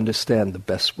really understand the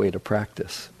best way to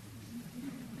practice.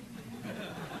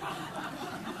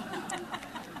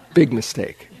 Big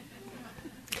mistake.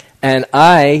 And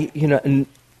I,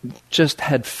 just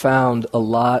had found a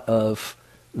lot of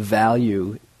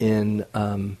value in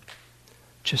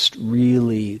just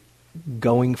really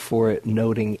going for it,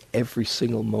 noting every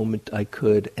single moment I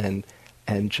could, and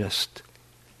just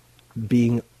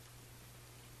being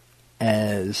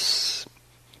as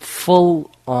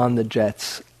full on the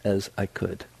jets as I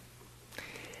could.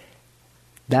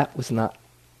 That was not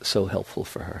so helpful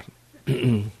for her.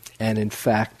 And in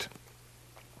fact,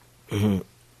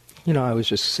 I was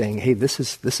just saying, hey, this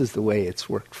is the way it's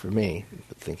worked for me,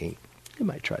 but thinking, I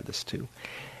might try this too.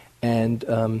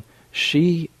 And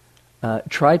she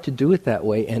tried to do it that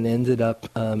way and ended up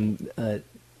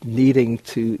needing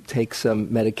to take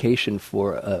some medication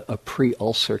for a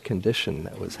pre-ulcer condition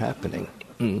that was happening.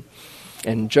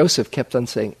 And Joseph kept on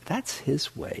saying, that's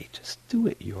his way, just do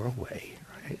it your way,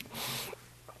 right?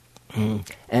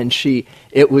 And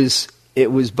it was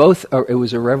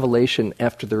a revelation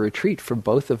after the retreat for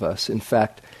both of us. In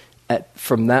fact,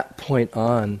 from that point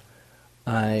on,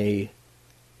 I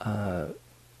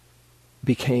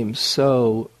became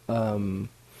so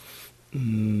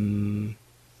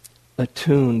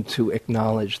attuned to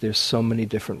acknowledge there's so many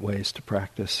different ways to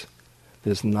practice.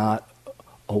 There's not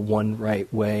a one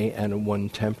right way and a one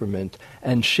temperament.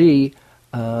 And she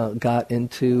got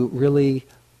into really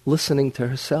listening to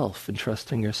herself and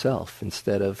trusting herself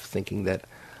instead of thinking that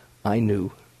I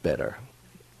knew better,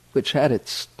 which had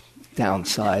its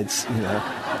downsides,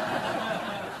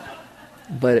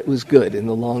 But it was good in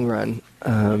the long run.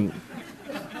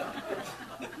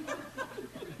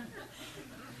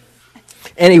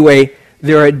 Anyway,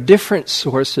 there are different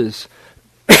sources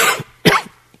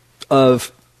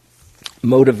of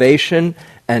motivation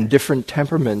and different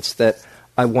temperaments that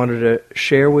I wanted to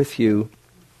share with you,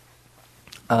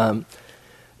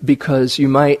 because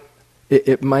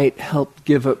it might help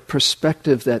give a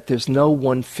perspective that there's no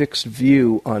one fixed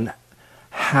view on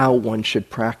how one should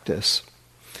practice.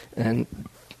 And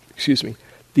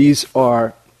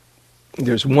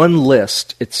there's one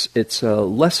list. It's a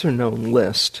lesser known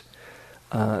list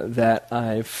that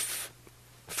I've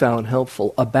found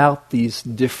helpful about these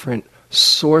different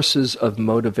sources of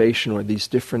motivation, or these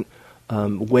different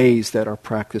ways that our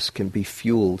practice can be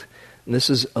fueled. And this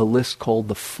is a list called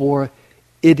the 4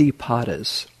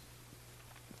 Iddhipadas.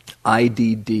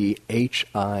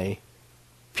 Iddhipada.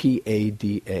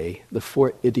 The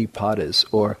 4 Iddhipadas,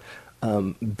 or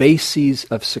bases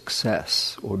of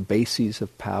success, or bases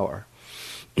of power.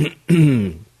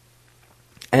 And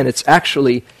it's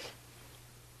actually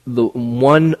the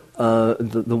one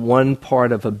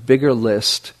part of a bigger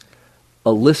list,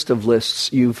 a list of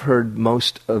lists. You've heard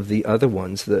most of the other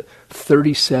ones, the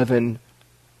 37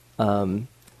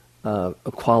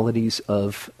 qualities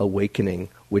of awakening,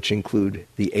 which include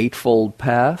the Eightfold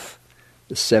Path,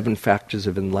 the 7 factors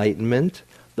of enlightenment,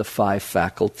 the 5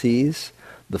 faculties,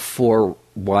 the 4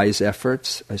 wise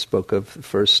efforts I spoke of the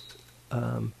first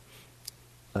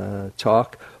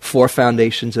talk, 4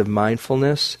 foundations of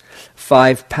mindfulness,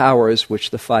 5 powers which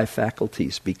the 5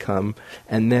 faculties become,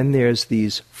 and then there's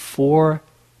these 4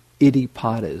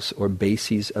 Iddhipadas, or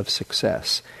bases of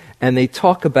success. And they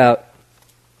talk about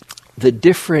the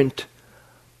different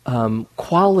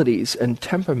qualities and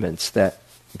temperaments that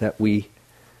we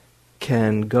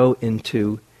can go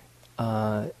into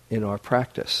in our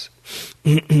practice.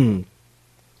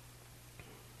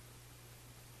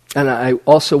 And I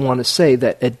also want to say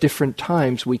that at different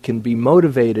times we can be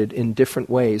motivated in different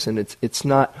ways, and it's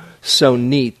not so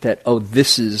neat that,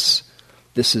 this is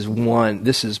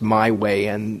my way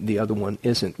and the other one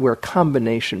isn't. We're a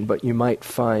combination, but you might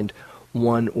find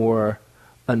one or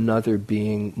another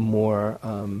being more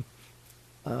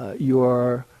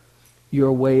your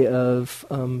your way of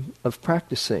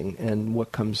practicing and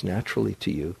what comes naturally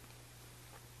to you.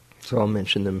 So I'll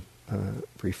mention them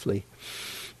briefly.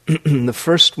 The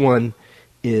first one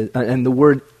is, and the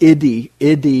word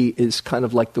iddhi is kind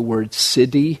of like the word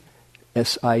siddhi,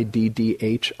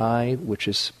 S-I-D-D-H-I, which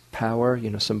is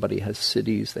power. Somebody has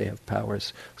siddhis, they have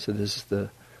powers. So this is the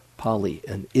Pali,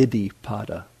 an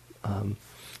Iddhipada,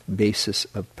 basis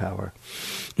of power.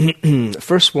 The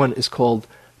first one is called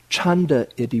Chanda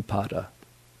Iddhipada.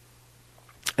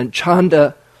 And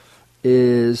Chanda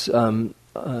is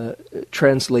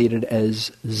translated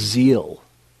as zeal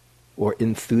or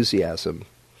enthusiasm.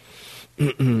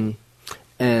 And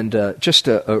just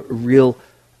a real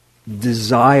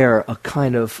desire, a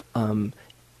kind of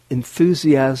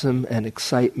enthusiasm and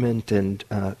excitement and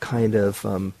kind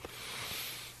of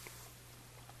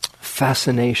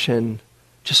fascination,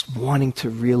 just wanting to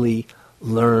really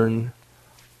learn,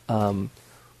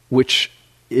 which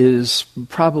is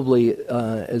probably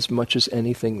as much as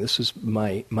anything, this is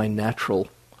my natural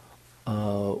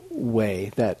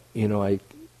way that,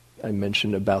 I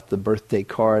mentioned about the birthday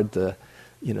card, the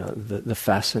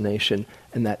fascination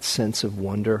and that sense of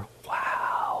wonder.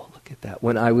 Wow, look at that.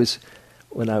 When I was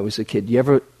a kid, you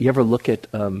ever look at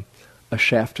a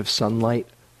shaft of sunlight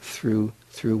through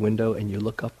a window and you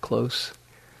look up close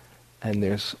and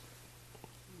there's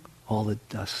all the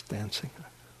dust dancing?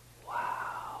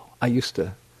 Wow. I used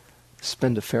to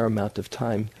spend a fair amount of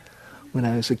time when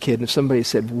I was a kid, and if somebody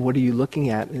said, "What are you looking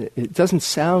at?" And it doesn't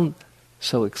sound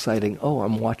so exciting. Oh,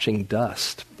 I'm watching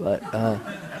dust. But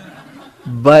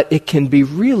it can be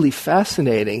really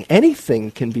fascinating.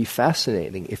 Anything can be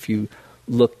fascinating if you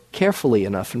look carefully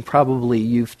enough, and probably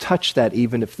you've touched that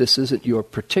even if this isn't your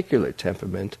particular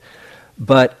temperament.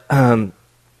 But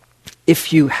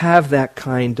if you have that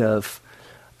kind of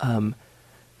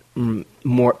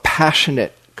more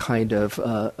passionate kind of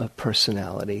a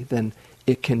personality, then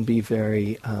it can be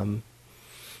very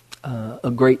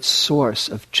a great source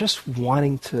of just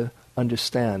wanting to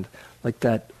understand. Like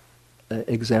that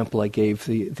example I gave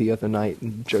the other night,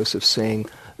 and Joseph saying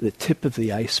the tip of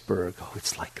the iceberg. Oh,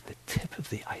 it's like the tip of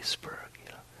the iceberg.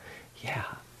 Yeah.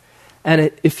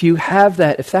 And if you have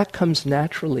that, if that comes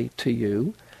naturally to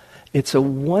you, it's a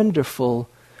wonderful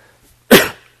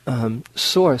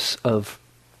source of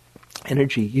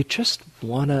energy. You just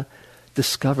want to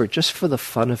discover, just for the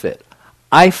fun of it.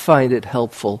 I find it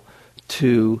helpful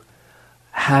to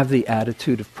have the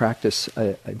attitude of practice,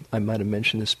 I might have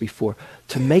mentioned this before,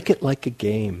 to make it like a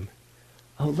game.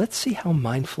 Oh, let's see how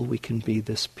mindful we can be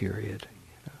this period.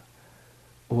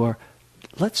 Or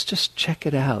let's just check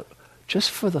it out, just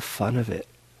for the fun of it.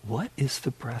 What is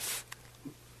the breath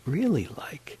really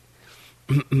like?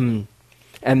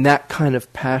 And that kind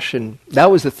of passion, that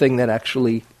was the thing that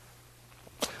actually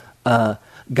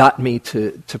got me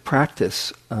to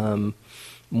practice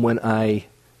when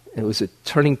it was a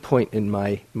turning point in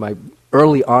my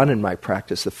early on in my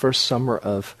practice, the first summer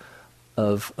of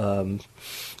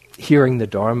hearing the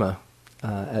Dharma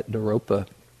at Naropa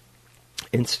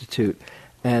Institute.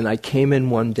 And I came in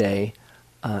one day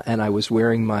and I was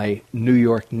wearing my New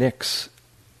York Knicks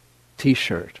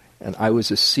t-shirt. And I was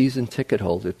a season ticket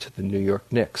holder to the New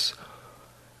York Knicks.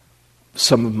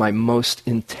 Some of my most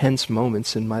intense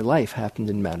moments in my life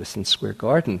happened in Madison Square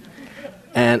Garden.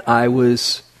 And I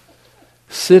was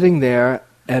sitting there,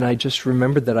 and I just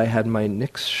remembered that I had my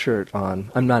Knicks shirt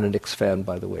on. I'm not a Knicks fan,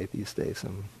 by the way, these days.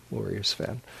 I'm a Warriors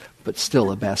fan, but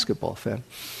still a basketball fan.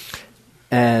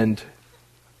 And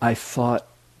I thought,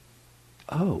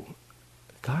 oh,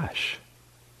 gosh,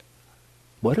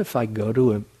 what if I go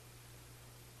to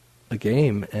a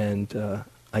game and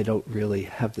I don't really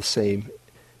have the same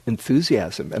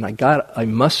enthusiasm? And I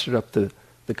mustered up the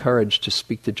courage to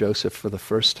speak to Joseph for the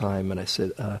first time, and I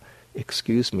said,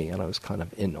 excuse me, and I was kind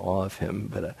of in awe of him,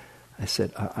 but I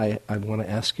said, I want to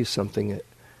ask you something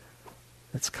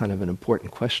that's kind of an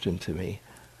important question to me.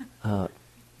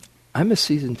 I'm a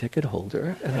season ticket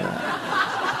holder.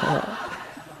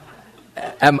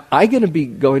 Am I going to be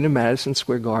going to Madison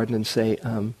Square Garden and say,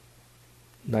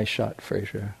 nice shot,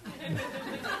 Frazier.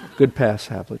 Good pass,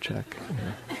 Havlicek.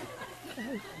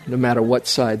 No matter what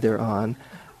side they're on.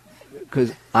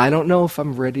 Because I don't know if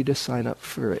I'm ready to sign up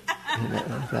for it.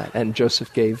 That. And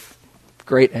Joseph gave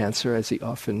great answer, as he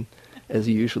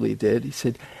usually did. He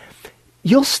said,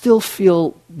 you'll still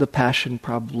feel the passion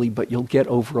probably, but you'll get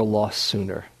over a loss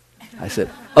sooner. I said,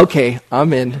 okay,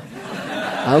 I'm in.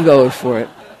 I'm going for it.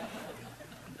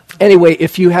 Anyway,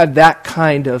 if you have that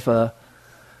kind of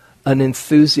an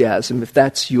enthusiasm, if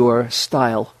that's your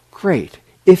style, great.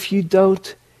 If you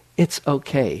don't, it's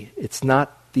okay. It's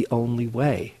not the only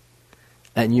way.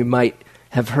 And you might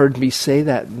have heard me say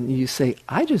that, and you say,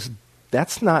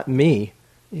 that's not me,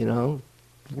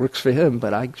 works for him,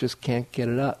 but I just can't get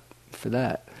it up for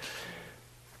that.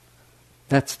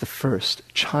 That's the first,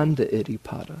 Chanda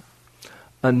Iddhipada.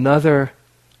 Another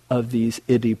of these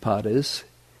Iddhipadas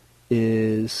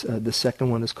is, the second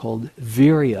one is called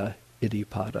Virya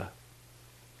Iddhipada,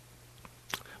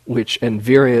 and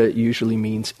Virya usually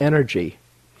means energy.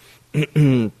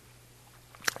 And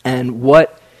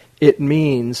what it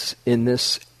means in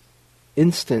this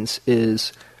instance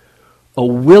is a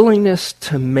willingness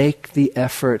to make the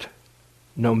effort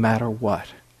no matter what.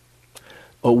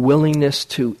 A willingness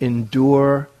to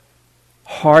endure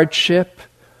hardship,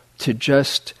 to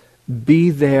just be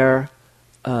there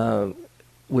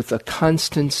with a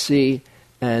constancy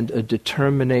and a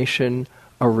determination,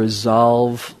 a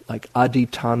resolve, like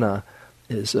adhitthana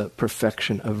is a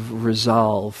perfection of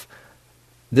resolve.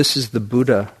 This is the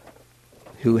Buddha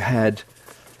who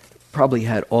probably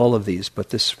had all of these, but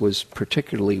this was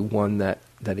particularly one that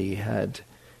he had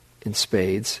in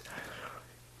spades.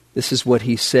 This is what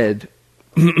he said.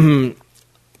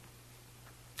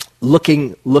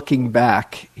 Looking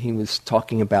back, he was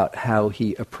talking about how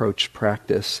he approached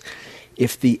practice.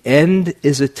 If the end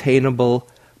is attainable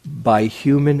by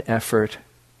human effort,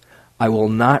 I will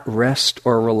not rest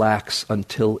or relax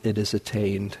until it is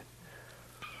attained.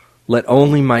 Let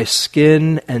only my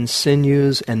skin and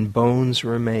sinews and bones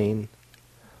remain.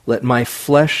 Let my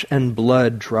flesh and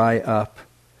blood dry up.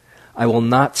 I will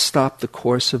not stop the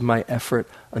course of my effort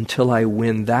until I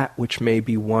win that which may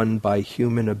be won by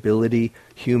human ability,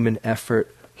 human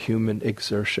effort, human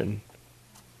exertion.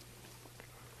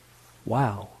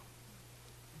 Wow.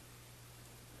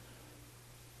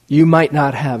 You might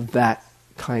not have that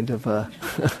kind of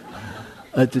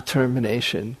a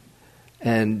determination,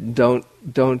 and don't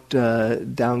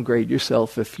downgrade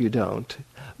yourself if you don't.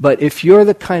 But if you're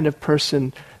the kind of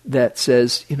person that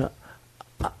says,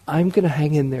 I'm going to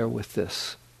hang in there with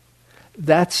this,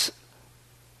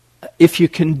 if you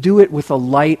can do it with a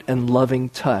light and loving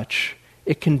touch,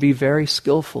 it can be very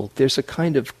skillful. There's a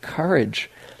kind of courage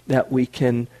that we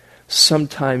can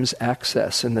sometimes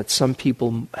access and that some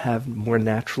people have more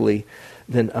naturally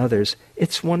than others.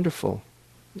 It's wonderful.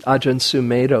 Ajahn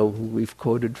Sumedho, who we've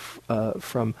quoted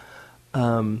from,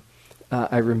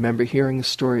 I remember hearing a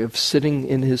story of sitting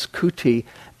in his kuti,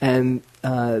 and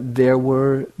there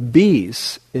were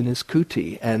bees in his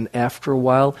kuti, and after a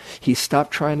while he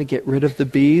stopped trying to get rid of the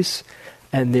bees,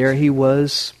 and there he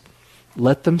was,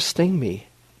 let them sting me,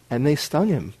 and they stung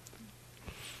him.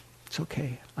 It's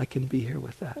okay, I can be here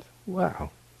with that. Wow.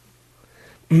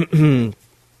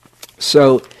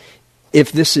 So,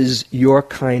 if this is your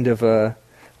kind of a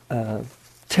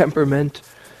temperament,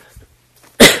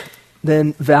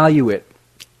 then value it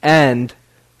and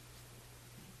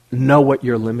know what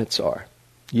your limits are.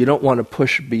 You don't want to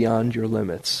push beyond your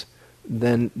limits.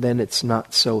 Then it's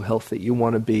not so healthy. You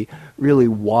want to be really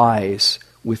wise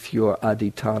with your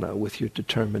adhitthana, with your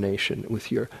determination,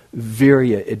 with your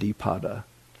virya iddhipada.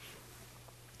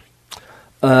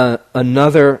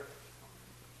 Another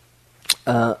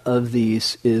of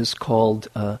these is called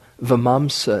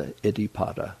vimamsa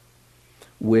iddhipada,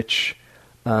 which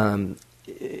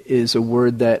is a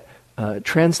word that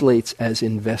translates as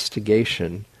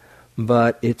investigation,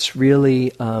 but it's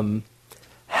really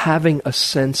having a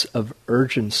sense of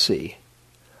urgency.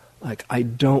 Like, I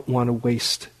don't want to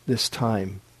waste this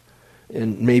time.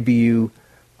 And maybe you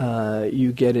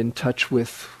get in touch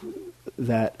with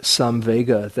that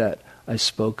samvega that I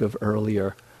spoke of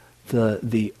earlier,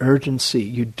 the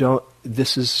urgency.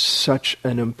 This is such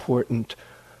an important,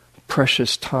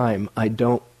 precious time. I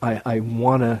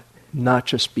want to not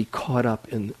just be caught up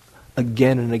in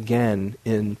again and again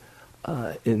in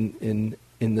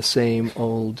the same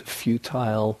old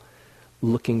futile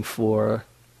looking for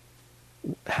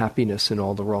happiness in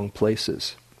all the wrong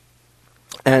places.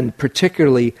 And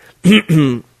particularly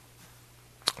this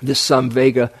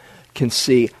samvega can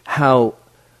see how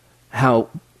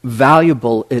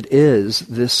valuable it is,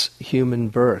 this human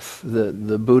birth.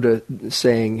 The Buddha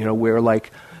saying, we're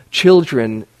like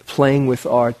children playing with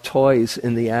our toys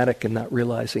in the attic and not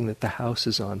realizing that the house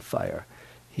is on fire.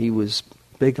 He was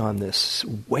big on this.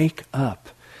 Wake up.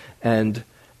 And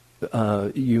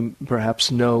you perhaps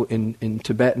know in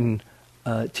Tibetan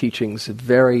teachings, a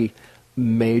very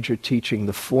major teaching,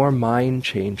 the 4 mind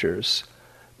changers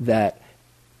that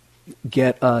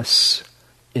get us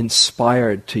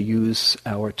inspired to use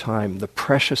our time. The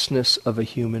preciousness of a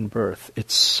human birth.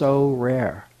 It's so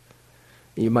rare.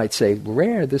 You might say,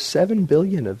 rare? There's 7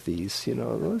 billion of these.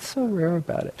 What's so rare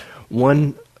about it?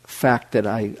 One fact that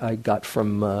I got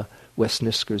from Wes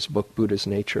Nisker's book, Buddha's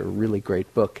Nature, a really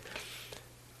great book.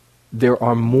 there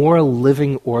are more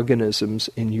living organisms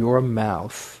in your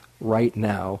mouth right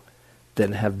now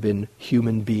than have been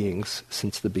human beings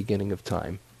since the beginning of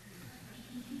time.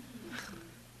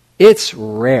 It's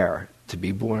rare to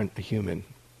be born a human.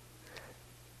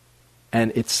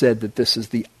 And it's said that this is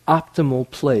the optimal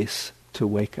place to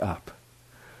wake up.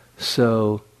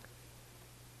 So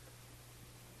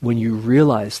when you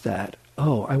realize that,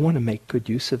 oh, I want to make good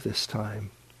use of this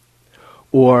time.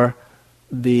 Or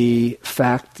the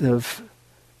fact of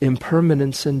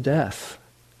impermanence and death.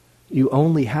 You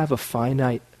only have a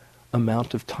finite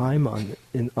amount of time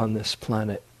on this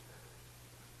planet.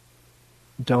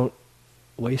 Don't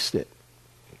waste it.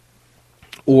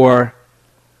 Or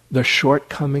the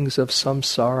shortcomings of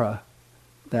samsara,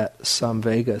 that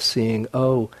samvega, seeing,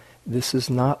 oh, this is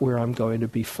not where I'm going to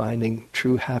be finding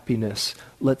true happiness.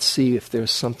 Let's see if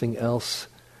there's something else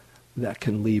that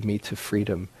can lead me to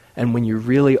freedom. And when you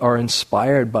really are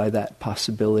inspired by that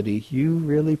possibility, you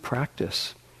really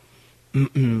practice.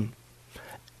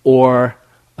 Or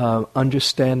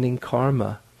understanding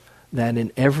karma, that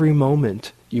in every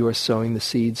moment you are sowing the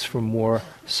seeds for more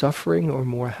suffering or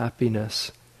more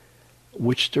happiness.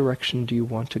 Which direction do you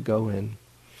want to go in?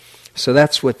 So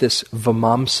that's what this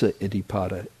vimamsa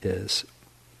Iddhipada is.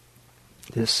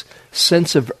 This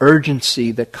sense of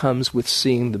urgency that comes with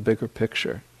seeing the bigger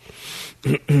picture.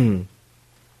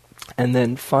 And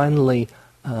then finally,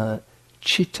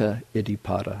 Citta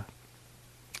Iddhipada.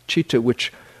 Citta,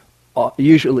 which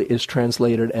usually is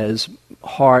translated as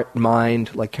heart,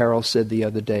 mind, like Carol said the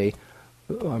other day,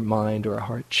 or mind or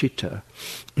heart, citta.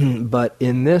 But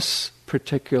in this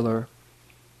particular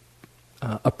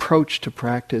approach to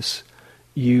practice,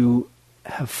 you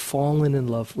have fallen in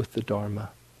love with the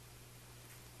Dharma,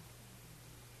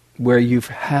 where you've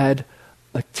had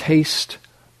a taste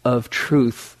of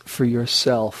truth for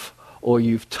yourself, or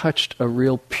you've touched a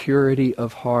real purity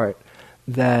of heart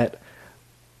that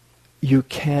you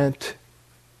can't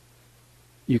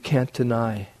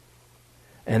deny.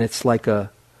 And it's like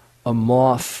a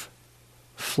moth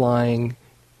flying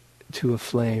to a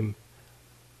flame.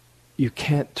 You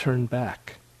can't turn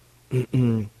back.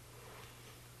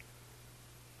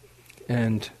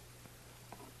 And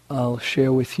I'll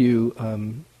share with you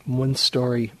one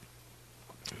story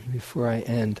before I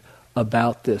end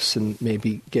about this, and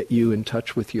maybe get you in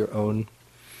touch with your own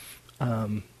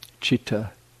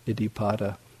Citta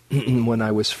Iddhipada. When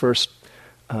I was first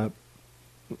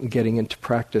getting into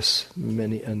practice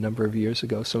a number of years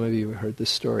ago, some of you have heard this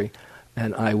story,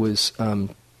 and I was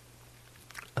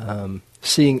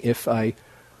seeing if I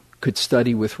could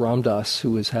study with Ram Dass,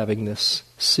 who was having this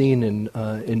scene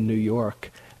in New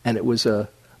York, and it was a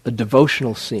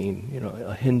devotional scene,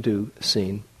 a Hindu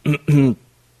scene.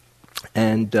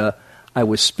 And I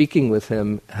was speaking with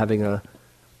him, having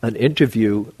an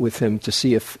interview with him to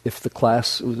see if the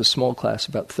class, it was a small class,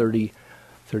 about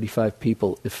 35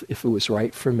 people, if it was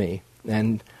right for me.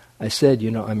 And I said,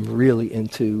 I'm really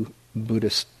into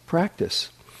Buddhist practice.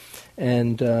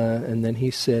 And then he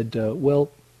said,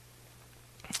 well,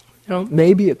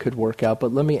 maybe it could work out,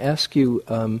 but let me ask you,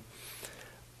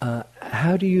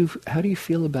 how do you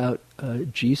feel about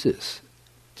Jesus?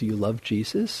 Do you love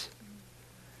Jesus?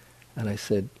 And I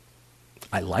said,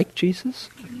 I like Jesus.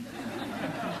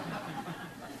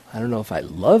 I don't know if I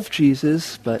love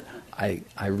Jesus, but I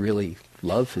really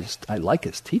I like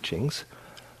his teachings.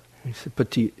 And he said, but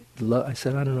do you I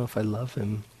said, I don't know if I love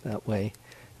him that way.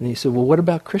 And he said, well, what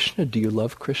about Krishna? Do you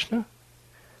love Krishna?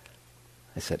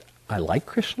 I said, I like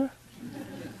Krishna.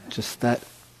 Just that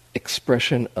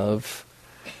expression of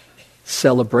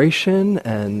celebration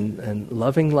and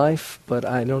loving life, but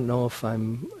I don't know if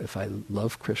I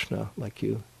love Krishna like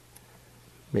you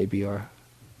maybe are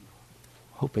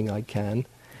hoping I can.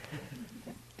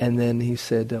 And then he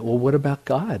said, well, what about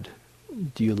God?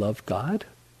 Do you love God?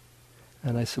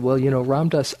 And I said, well, Ram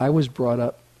Dass, I was brought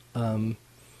up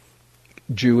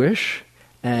Jewish,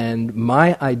 and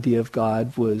my idea of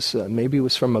God was, maybe it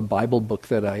was from a Bible book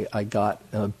that I got,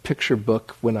 a picture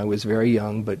book when I was very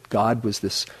young, but God was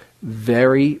this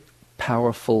very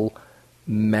powerful,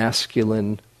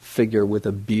 masculine figure with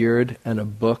a beard and a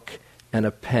book and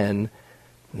a pen,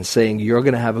 and saying, you're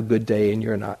going to have a good day and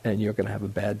you're not, and you're going to have a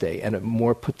bad day. And it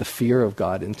more put the fear of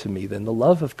God into me than the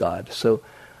love of God. So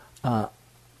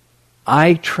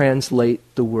I translate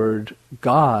the word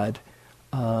God.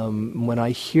 When I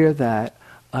hear that,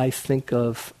 I think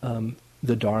of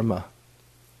the Dharma.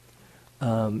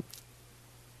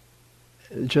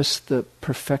 Just the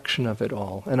perfection of it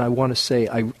all. And I want to say,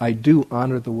 I do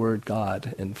honor the word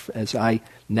God. And as I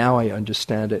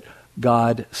understand it,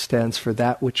 God stands for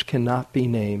that which cannot be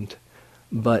named,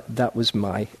 but that was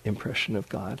my impression of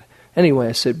God. Anyway,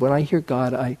 I said, when I hear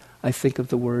God, I think of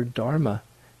the word Dharma.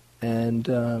 And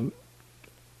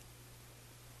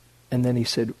then he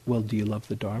said, well, do you love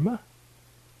the Dharma?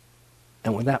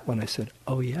 And with that one I said,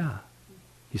 oh yeah.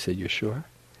 He said, you're sure?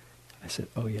 I said,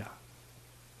 oh yeah.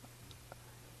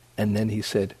 And then he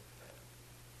said,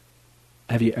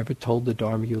 have you ever told the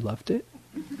Dharma you loved it?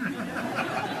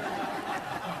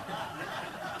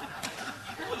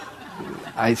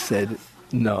 I said,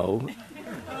 no.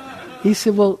 He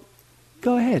said, well,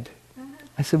 go ahead.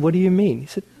 I said, what do you mean? He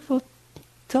said, well,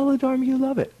 tell the Dharma you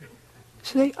love it. I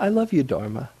said, hey, I love you,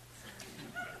 Dharma.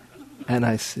 And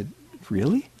I said,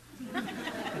 really?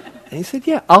 And he said,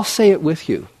 yeah, I'll say it with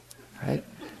you. Right?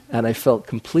 And I felt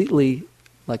completely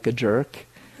like a jerk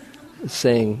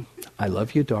saying, I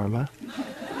love you, Dharma.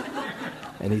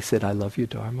 And he said, I love you,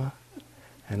 Dharma.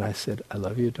 And I said, I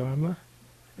love you, Dharma.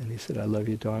 And he said, I love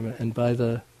you, Dharma. And by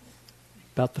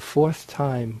about the fourth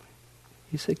time,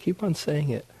 he said, keep on saying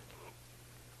it.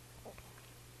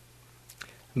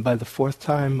 And by the fourth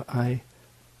time, I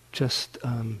just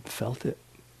felt it.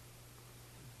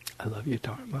 I love you,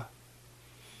 Dharma.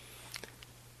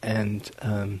 And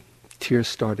tears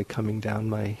started coming down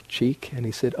my cheek. And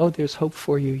he said, oh, there's hope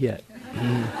for you yet.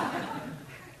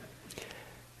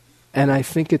 And I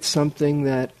think it's something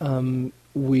that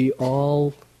we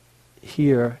all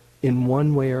here, in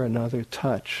one way or another,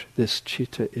 touch this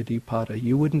citta iddhipada.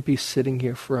 You wouldn't be sitting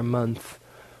here for a month,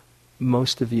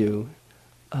 most of you,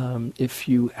 if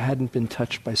you hadn't been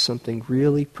touched by something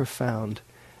really profound.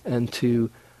 And to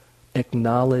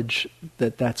acknowledge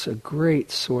that that's a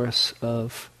great source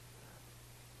of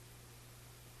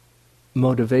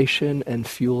motivation and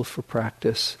fuel for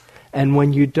practice. And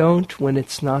when you don't, when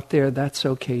it's not there, that's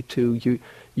okay too.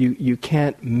 You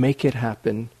can't make it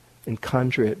happen and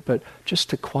conjure it, but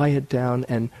just to quiet down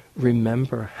and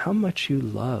remember how much you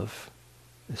love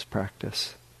this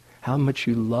practice, how much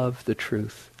you love the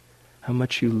truth, how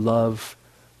much you love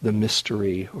the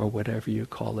mystery, or whatever you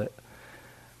call it.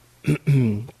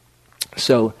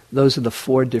 So those are the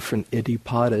 4 different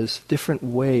iddhipadas, different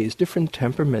ways, different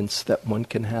temperaments that one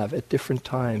can have at different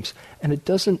times. And it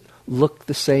doesn't look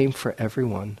the same for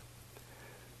everyone.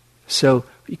 So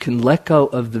you can let go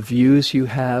of the views you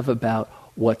have about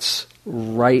what's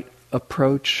right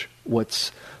approach,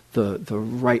 what's the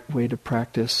right way to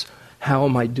practice, how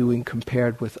am I doing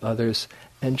compared with others,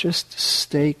 and just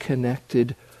stay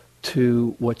connected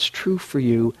to what's true for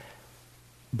you,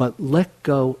 but let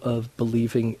go of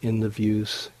believing in the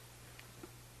views.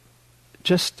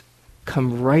 Just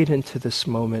come right into this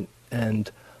moment and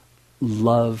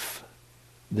love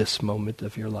this moment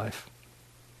of your life.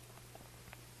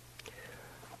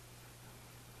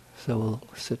 So we'll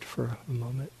sit for a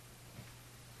moment.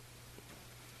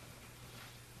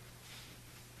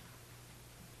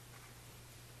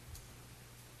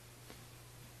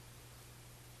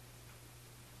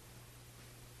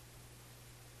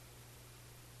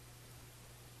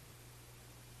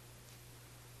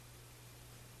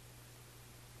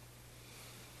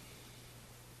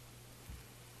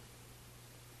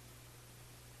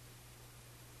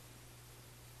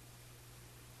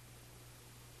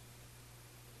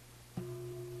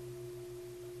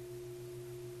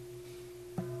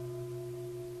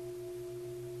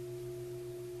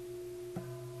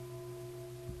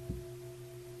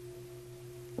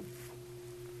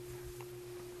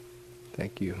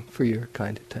 Thank you for your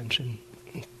kind attention.